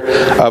care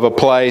of a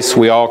place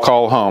we all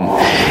call home.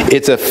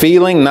 It's a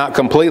feeling not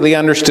completely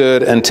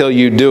understood until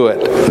you do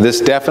it.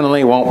 This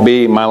definitely won't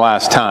be my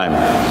last time."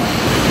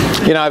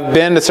 You know, I've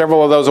been to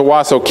several of those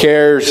Owasso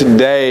Cares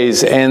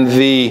days, and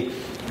the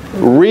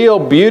real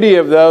beauty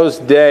of those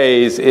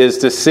days is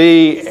to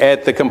see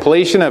at the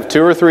completion of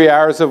 2 or 3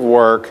 hours of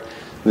work,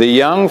 the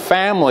young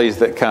families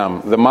that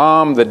come, the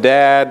mom, the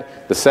dad,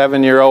 the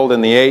 7-year-old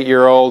and the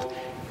 8-year-old,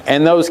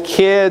 and those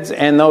kids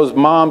and those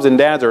moms and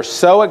dads are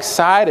so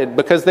excited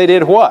because they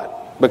did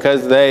what?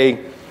 Because they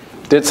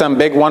did some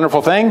big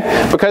wonderful thing?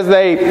 Because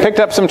they picked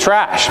up some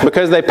trash,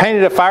 because they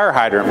painted a fire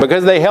hydrant,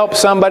 because they helped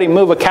somebody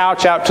move a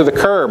couch out to the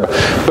curb,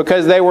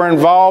 because they were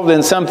involved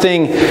in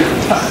something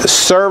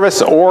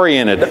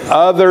service-oriented,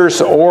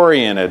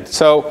 others-oriented.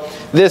 So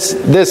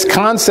this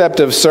concept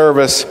of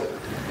service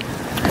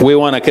we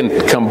want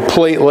to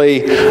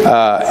completely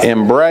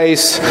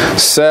embrace,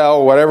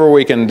 sell, whatever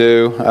we can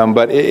do,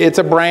 but it's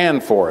a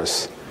brand for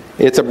us.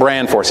 It's a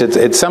brand for us.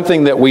 It's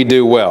something that we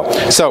do well.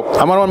 So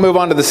I'm going to move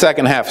on to the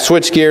second half.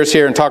 Switch gears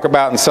here and talk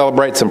about and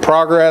celebrate some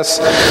progress,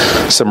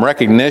 some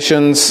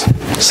recognitions,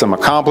 some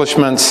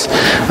accomplishments.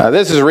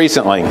 This is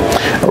recently.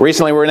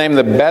 Recently we were named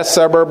the best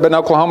suburb in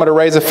Oklahoma to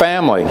raise a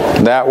family.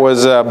 That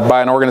was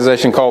by an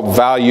organization called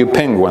Value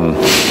Penguin.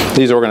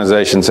 These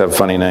organizations have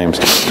funny names.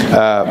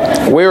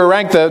 We were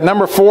ranked the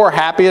number 4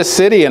 happiest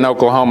city in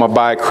Oklahoma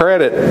by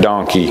Credit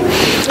Donkey.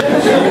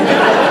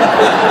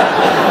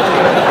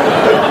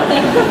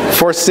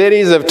 For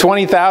cities of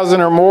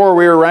 20,000 or more,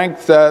 we were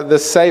ranked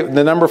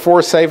the number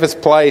 4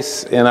 safest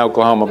place in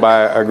Oklahoma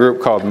by a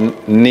group called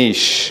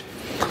Niche.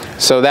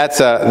 So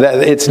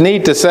it's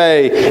neat to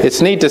say.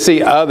 It's neat to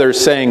see others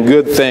saying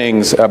good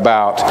things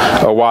about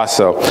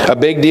Owasso. A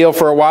big deal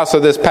for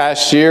Owasso this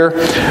past year,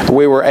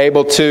 we were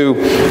able to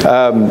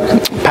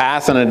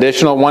pass an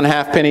additional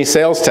 1/2 penny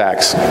sales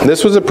tax.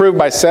 This was approved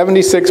by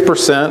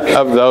 76%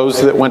 of those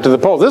that went to the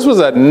polls. This was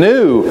a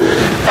new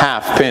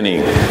 1/2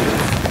 penny.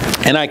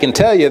 And I can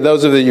tell you,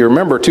 those of you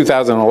remember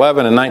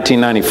 2011 and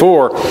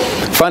 1994,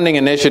 funding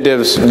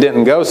initiatives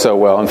didn't go so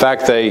well. In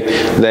fact,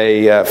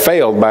 they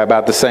failed by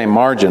about the same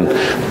margin.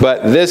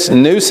 But this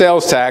new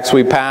sales tax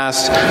we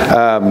passed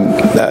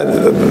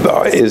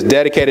is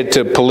dedicated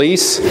to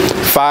police,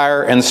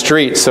 fire, and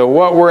street. So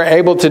what we're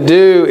able to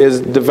do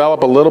is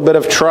develop a little bit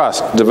of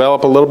trust,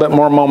 develop a little bit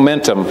more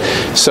momentum,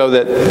 so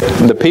that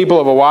the people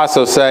of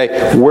Owasso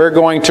say, we're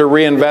going to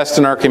reinvest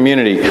in our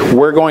community.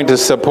 We're going to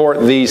support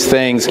these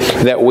things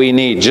that we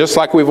need. Just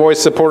like we've always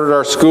supported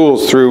our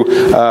schools through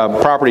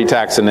property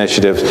tax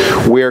initiatives,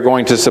 we are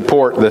going to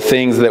support the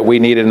things that we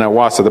need in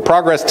Owasso. The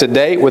progress to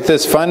date with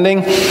this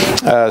funding,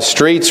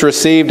 streets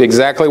received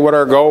exactly what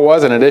our goal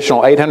was, an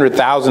additional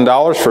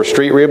 $800,000 for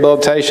street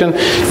rehabilitation.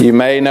 You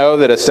may know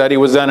that a study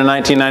was done in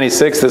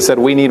 1996 that said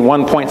we need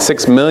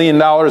 $1.6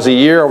 million a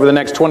year over the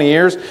next 20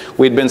 years.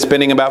 We'd been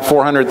spending about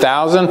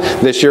 $400,000.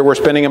 This year we're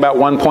spending about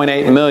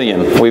 $1.8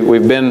 million.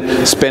 We've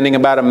been spending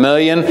about $1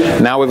 million.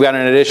 Now we've got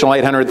an additional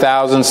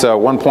 $800,000. So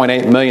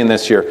 $1.8 million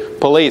this year.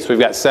 Police, we've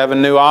got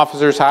 7 new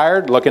officers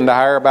hired, looking to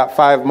hire about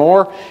 5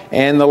 more,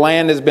 and the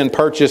land has been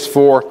purchased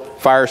for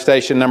fire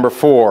station number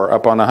 4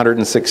 up on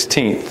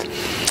 116th.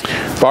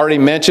 I've already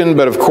mentioned,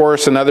 but of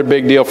course another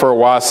big deal for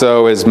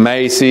Owasso is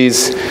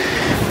Macy's.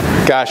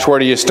 Gosh, where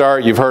do you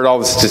start? You've heard all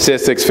the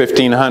statistics,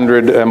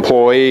 1,500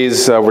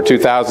 employees, over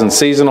 2,000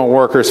 seasonal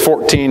workers,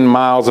 14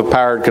 miles of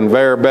powered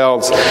conveyor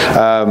belts.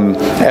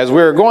 As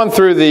we were going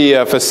through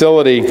the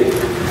facility,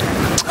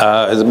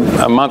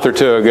 a month or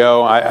 2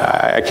 ago,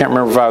 I can't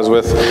remember if I was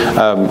with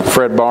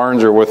Fred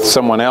Barnes or with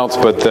someone else,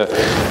 but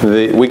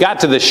we got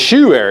to the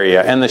shoe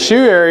area. And the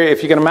shoe area,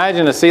 if you can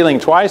imagine a ceiling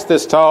twice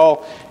this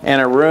tall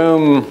and a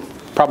room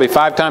probably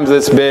 5 times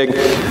this big,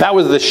 that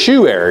was the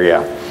shoe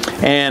area.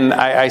 And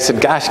I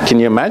said, gosh, can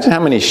you imagine how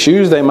many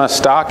shoes they must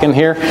stock in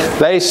here?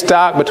 They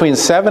stock between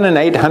 700,000 and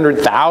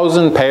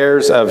 800,000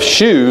 pairs of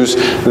shoes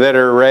that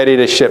are ready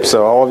to ship.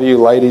 So all of you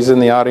ladies in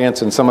the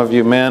audience and some of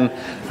you men,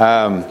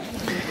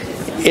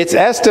 it's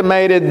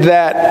estimated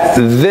that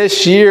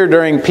this year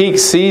during peak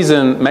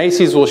season,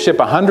 Macy's will ship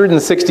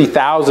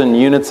 160,000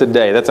 units a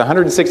day. That's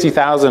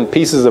 160,000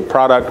 pieces of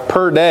product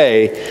per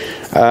day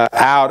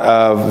out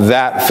of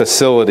that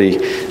facility.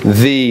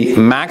 The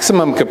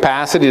maximum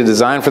capacity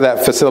designed for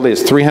that facility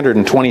is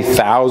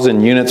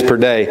 320,000 units per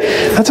day.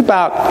 That's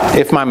about,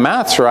 if my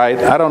math's right,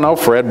 I don't know,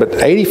 Fred,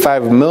 but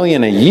 85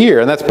 million a year,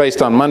 and that's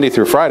based on Monday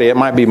through Friday. It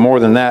might be more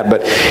than that,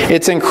 but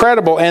it's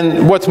incredible.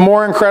 And what's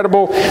more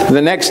incredible,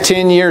 the next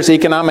 10 years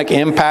economic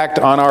impact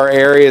on our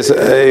area is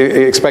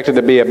expected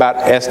to be about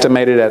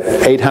estimated at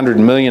 $800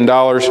 million.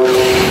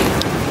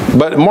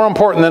 But more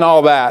important than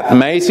all that,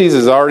 Macy's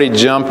has already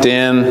jumped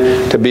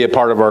in to be a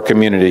part of our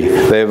community.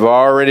 They've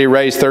already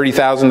raised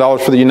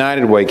 $30,000 for the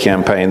United Way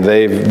campaign.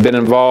 They've been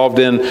involved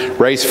in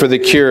Race for the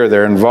Cure.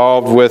 They're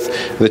involved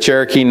with the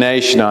Cherokee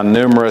Nation on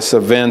numerous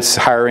events,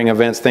 hiring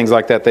events, things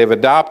like that. They've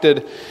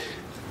adopted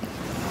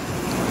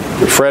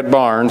Fred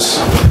Barnes,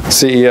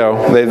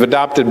 CEO, they've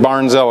adopted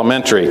Barnes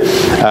Elementary.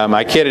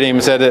 I kidded him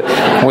and said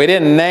that we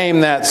didn't name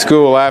that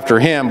school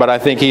after him, but I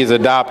think he's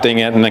adopting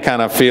it and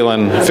kind of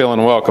feeling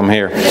welcome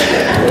here.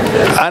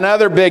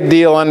 Another big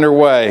deal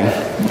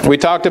underway. We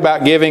talked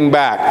about giving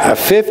back. A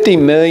 $50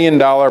 million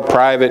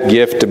private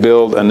gift to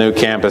build a new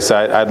campus.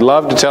 I'd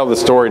love to tell the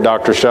story,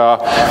 Dr. Shaw,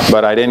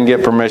 but I didn't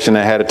get permission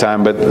ahead of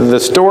time. But the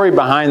story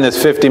behind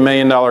this $50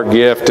 million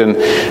gift, and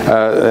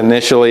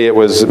initially it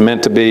was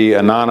meant to be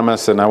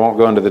anonymous, and I won't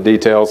go into the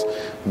details,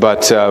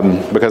 but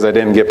because I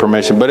didn't get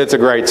permission. But it's a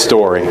great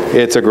story.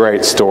 It's a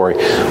great story.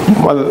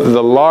 One of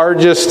the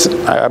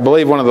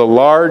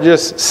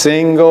largest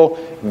single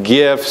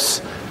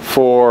gifts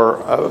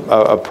for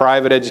a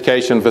private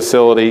education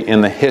facility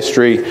in the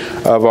history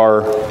of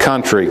our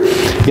country.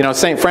 You know,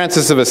 St.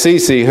 Francis of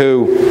Assisi,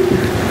 who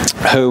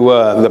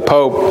the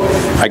Pope,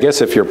 I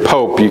guess if you're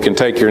Pope, you can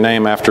take your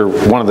name after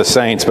one of the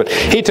saints, but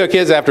he took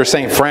his after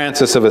St.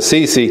 Francis of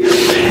Assisi.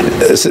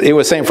 It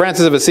was St.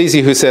 Francis of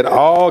Assisi who said,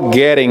 all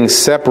getting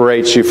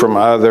separates you from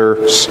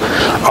others,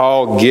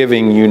 all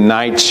giving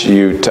unites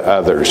you to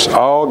others.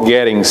 All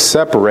getting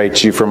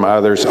separates you from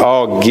others,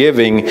 all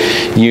giving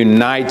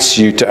unites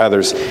you to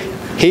others.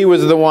 He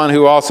was the one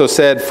who also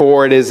said,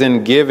 for it is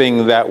in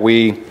giving that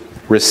we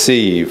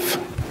receive.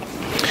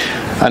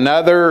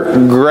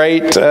 Another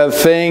great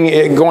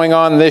thing going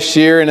on this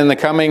year and in the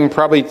coming,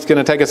 probably it's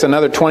going to take us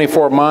another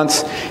 24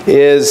 months,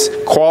 is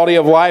quality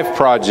of life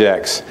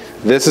projects.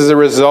 This is a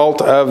result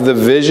of the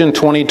Vision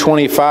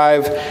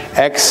 2025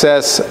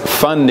 excess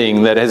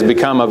funding that has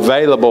become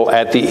available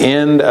at the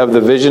end of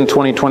the Vision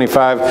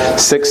 2025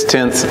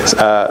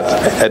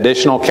 6/10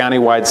 additional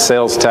countywide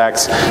sales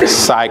tax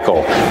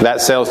cycle.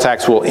 That sales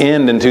tax will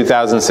end in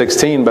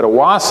 2016, but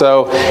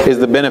Owasso is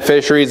the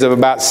beneficiaries of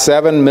about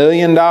 $7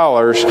 million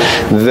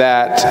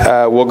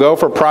that will go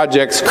for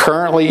projects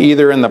currently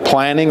either in the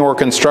planning or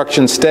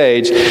construction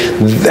stage.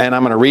 And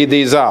I'm going to read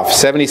these off.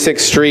 76th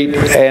Street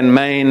and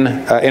Main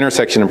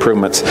intersection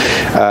improvements.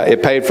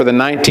 It paid for the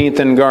 19th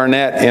and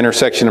Garnett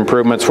intersection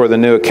improvements where the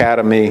new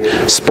Academy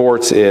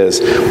Sports is.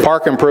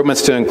 Park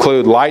improvements to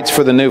include lights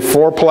for the new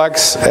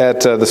fourplex at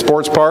the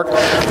sports park,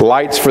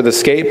 lights for the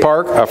skate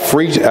park, a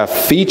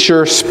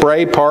feature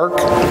spray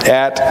park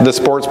at the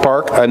sports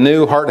park, a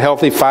new Heart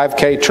Healthy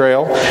 5K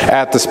trail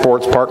at the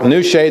sports park,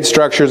 new shade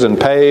structures and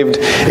paved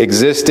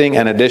existing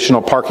and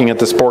additional parking at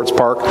the sports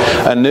park,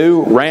 a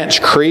new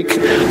Ranch Creek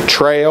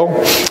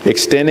trail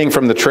extending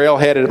from the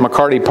trailhead at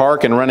McCarty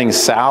Park and running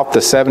south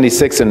to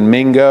 76 and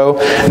Mingo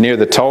near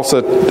the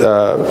Tulsa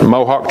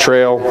Mohawk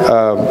Trail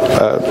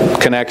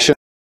connection.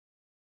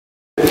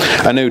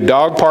 A new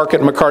dog park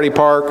at McCarty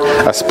Park,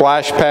 a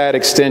splash pad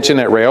extension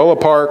at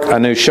Rayola Park, a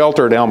new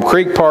shelter at Elm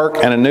Creek Park,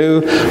 and a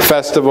new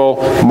festival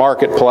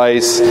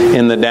marketplace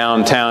in the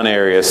downtown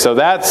area. So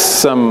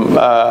that's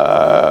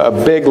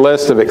a big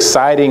list of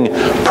exciting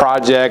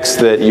projects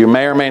that you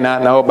may or may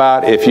not know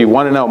about. If you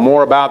want to know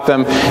more about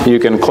them, you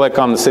can click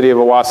on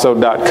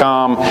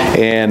thecityofowasso.com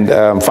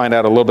and find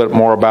out a little bit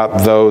more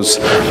about those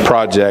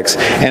projects.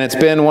 And it's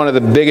been one of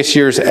the biggest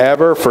years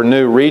ever for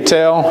new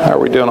retail. How are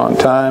we doing on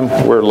time?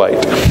 We're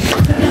late.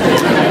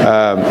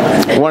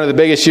 One of the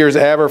biggest years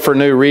ever for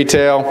new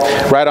retail,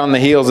 right on the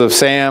heels of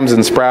Sam's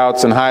and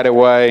Sprouts and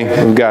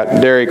Hideaway. We've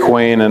got Dairy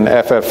Queen and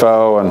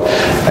FFO and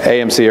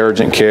AMC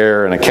Urgent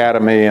Care and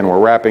Academy, and we're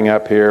wrapping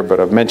up here, but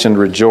I've mentioned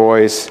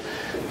Rejoice,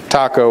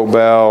 Taco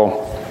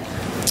Bell,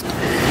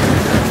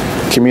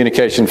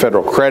 Communication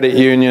Federal Credit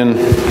Union.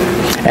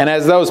 And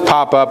as those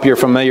pop up, you're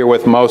familiar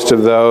with most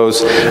of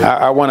those.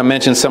 I want to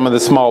mention some of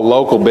the small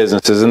local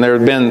businesses, and there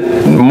have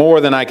been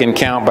more than I can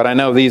count, but I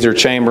know these are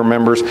chamber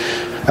members.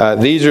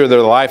 These are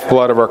the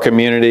lifeblood of our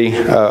community,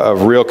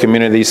 of real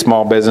community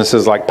small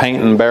businesses like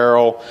Paint and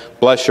Barrel,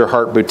 Bless Your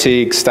Heart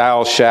Boutique,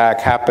 Style Shack,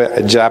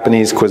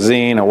 Japanese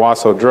Cuisine,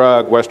 Owasso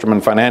Drug,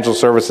 Westerman Financial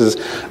Services,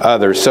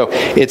 others. So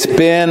it's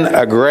been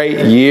a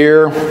great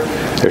year.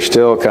 They're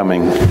still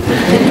coming.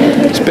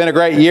 It's been a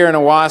great year in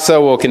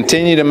Owasso. We'll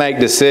continue to make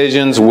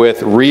decisions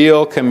with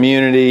real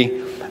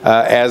community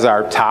as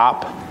our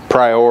top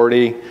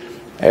priority.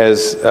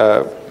 As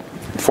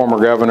former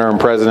Governor and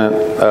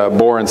President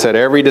Boren said,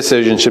 every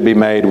decision should be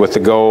made with the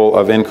goal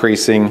of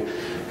increasing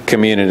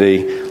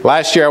community.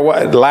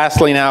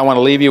 Lastly, now I want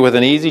to leave you with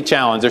an easy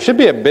challenge. There should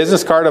be a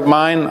business card of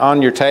mine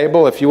on your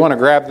table if you want to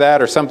grab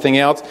that or something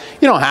else.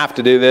 You don't have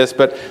to do this,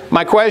 but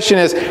my question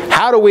is,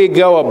 how do we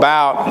go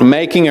about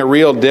making a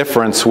real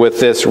difference with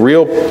this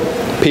real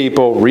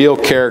people, real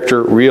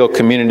character, real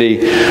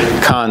community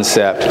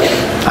concept?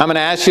 I'm going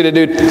to ask you to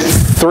do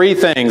three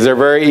things. They're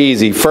very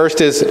easy. First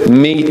is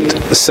meet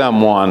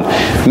someone.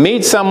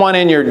 Meet someone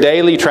in your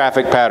daily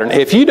traffic pattern.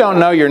 If you don't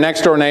know your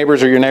next door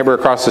neighbors or your neighbor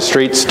across the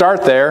street,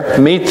 start there,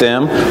 meet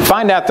them,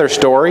 find out their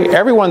story.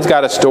 Everyone's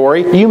got a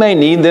story. You may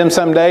need them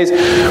some days.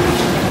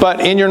 But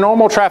in your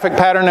normal traffic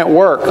pattern at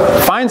work,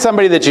 find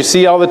somebody that you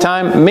see all the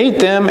time, meet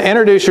them,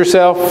 introduce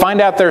yourself, find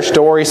out their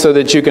story so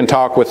that you can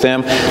talk with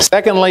them.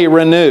 Secondly,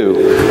 renew.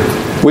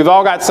 We've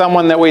all got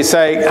someone that we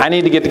say, I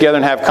need to get together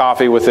and have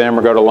coffee with them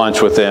or go to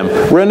lunch with them.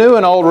 Renew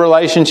an old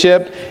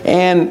relationship,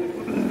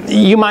 and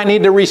you might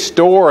need to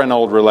restore an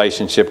old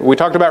relationship. We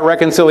talked about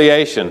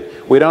reconciliation.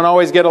 We don't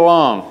always get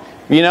along.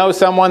 You know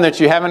someone that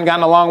you haven't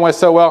gotten along with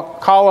so well,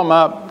 call them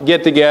up,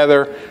 get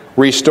together,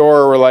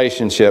 restore a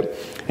relationship.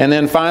 And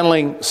then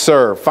finally,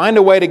 serve. Find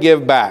a way to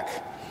give back.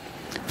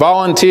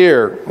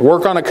 Volunteer,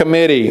 work on a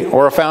committee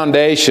or a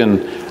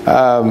foundation.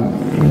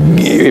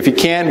 If you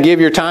can't give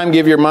your time,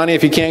 give your money.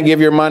 If you can't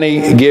give your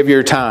money, give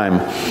your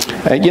time.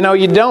 You know,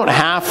 you don't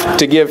have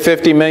to give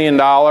 $50 million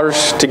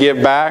to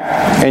give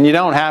back, and you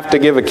don't have to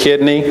give a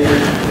kidney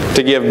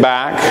to give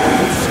back.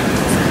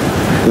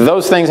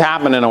 Those things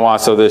happen in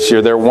Owasso this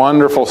year. They're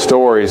wonderful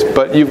stories,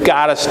 but you've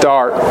got to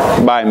start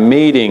by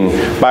meeting,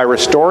 by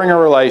restoring a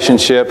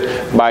relationship,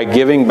 by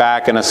giving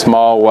back in a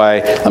small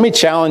way. Let me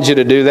challenge you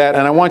to do that,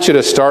 and I want you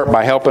to start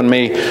by helping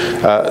me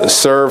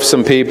serve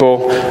some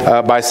people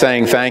by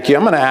saying thank you.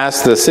 I'm going to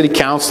ask the city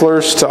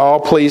councilors to all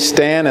please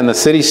stand, and the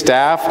city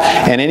staff,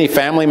 and any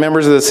family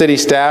members of the city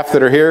staff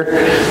that are here.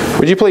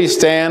 Would you please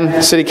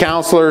stand, city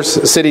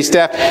councilors, city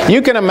staff?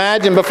 You can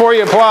imagine, before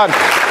you applaud,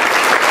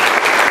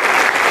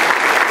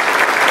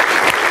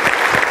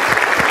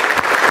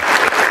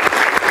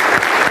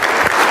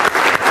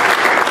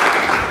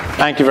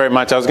 thank you very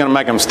much. I was going to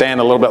make them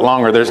stand a little bit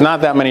longer. There's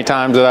not that many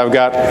times that I've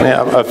got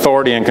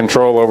authority and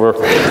control over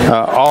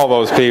all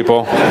those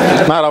people.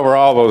 Not over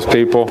all those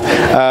people.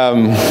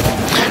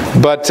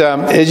 But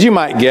as you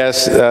might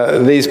guess,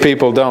 these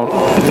people don't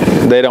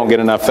get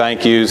enough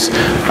thank yous.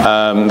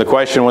 The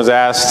question was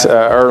asked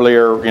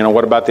earlier,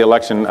 what about the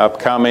election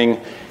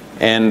upcoming?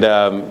 And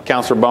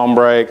Councilor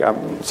Bonebrake,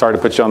 I'm sorry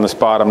to put you on the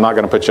spot. I'm not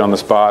going to put you on the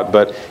spot.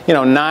 But,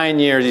 9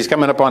 years, he's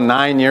coming up on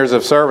 9 years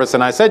of service.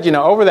 And I said,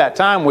 over that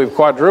time, we've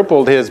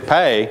quadrupled his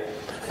pay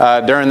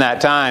during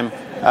that time.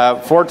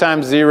 4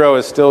 times 0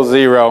 is still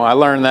 0. I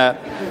learned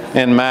that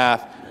in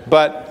math.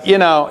 But,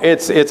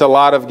 it's a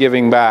lot of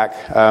giving back.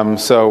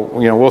 So,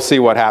 we'll see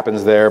what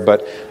happens there.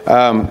 But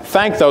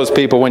thank those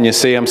people when you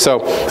see them. So,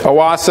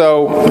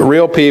 Owasso,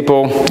 real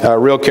people,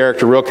 real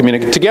character, real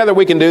community. Together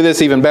we can do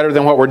this even better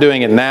than what we're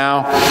doing it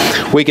now.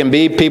 We can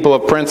be people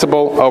of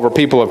principle over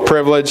people of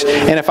privilege.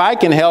 And if I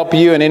can help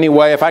you in any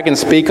way, if I can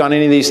speak on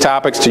any of these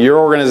topics to your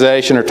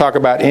organization or talk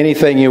about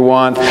anything you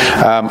want,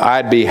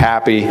 I'd be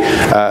happy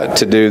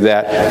to do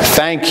that.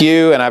 Thank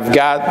you. And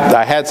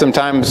I had some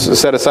time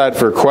set aside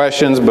for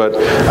questions, but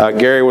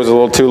Gary was a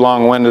little too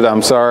long-winded.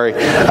 I'm sorry.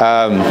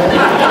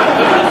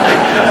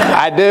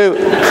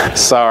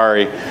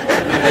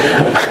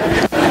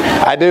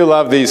 I do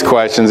love these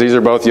questions. These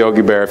are both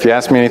Yogi Bear. If you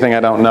ask me anything I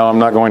don't know, I'm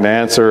not going to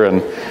answer.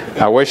 And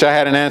I wish I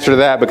had an answer to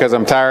that because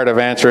I'm tired of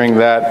answering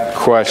that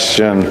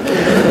question.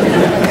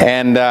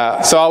 And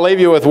so I'll leave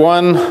you with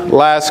one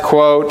last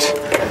quote.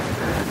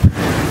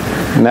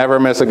 Never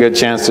miss a good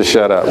chance to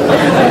shut up.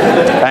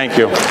 Thank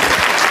you.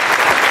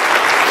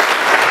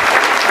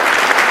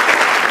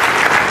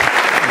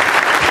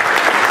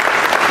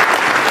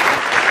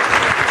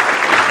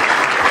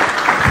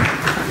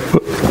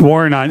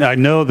 Warren, I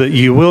know that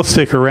you will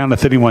stick around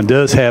if anyone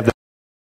does have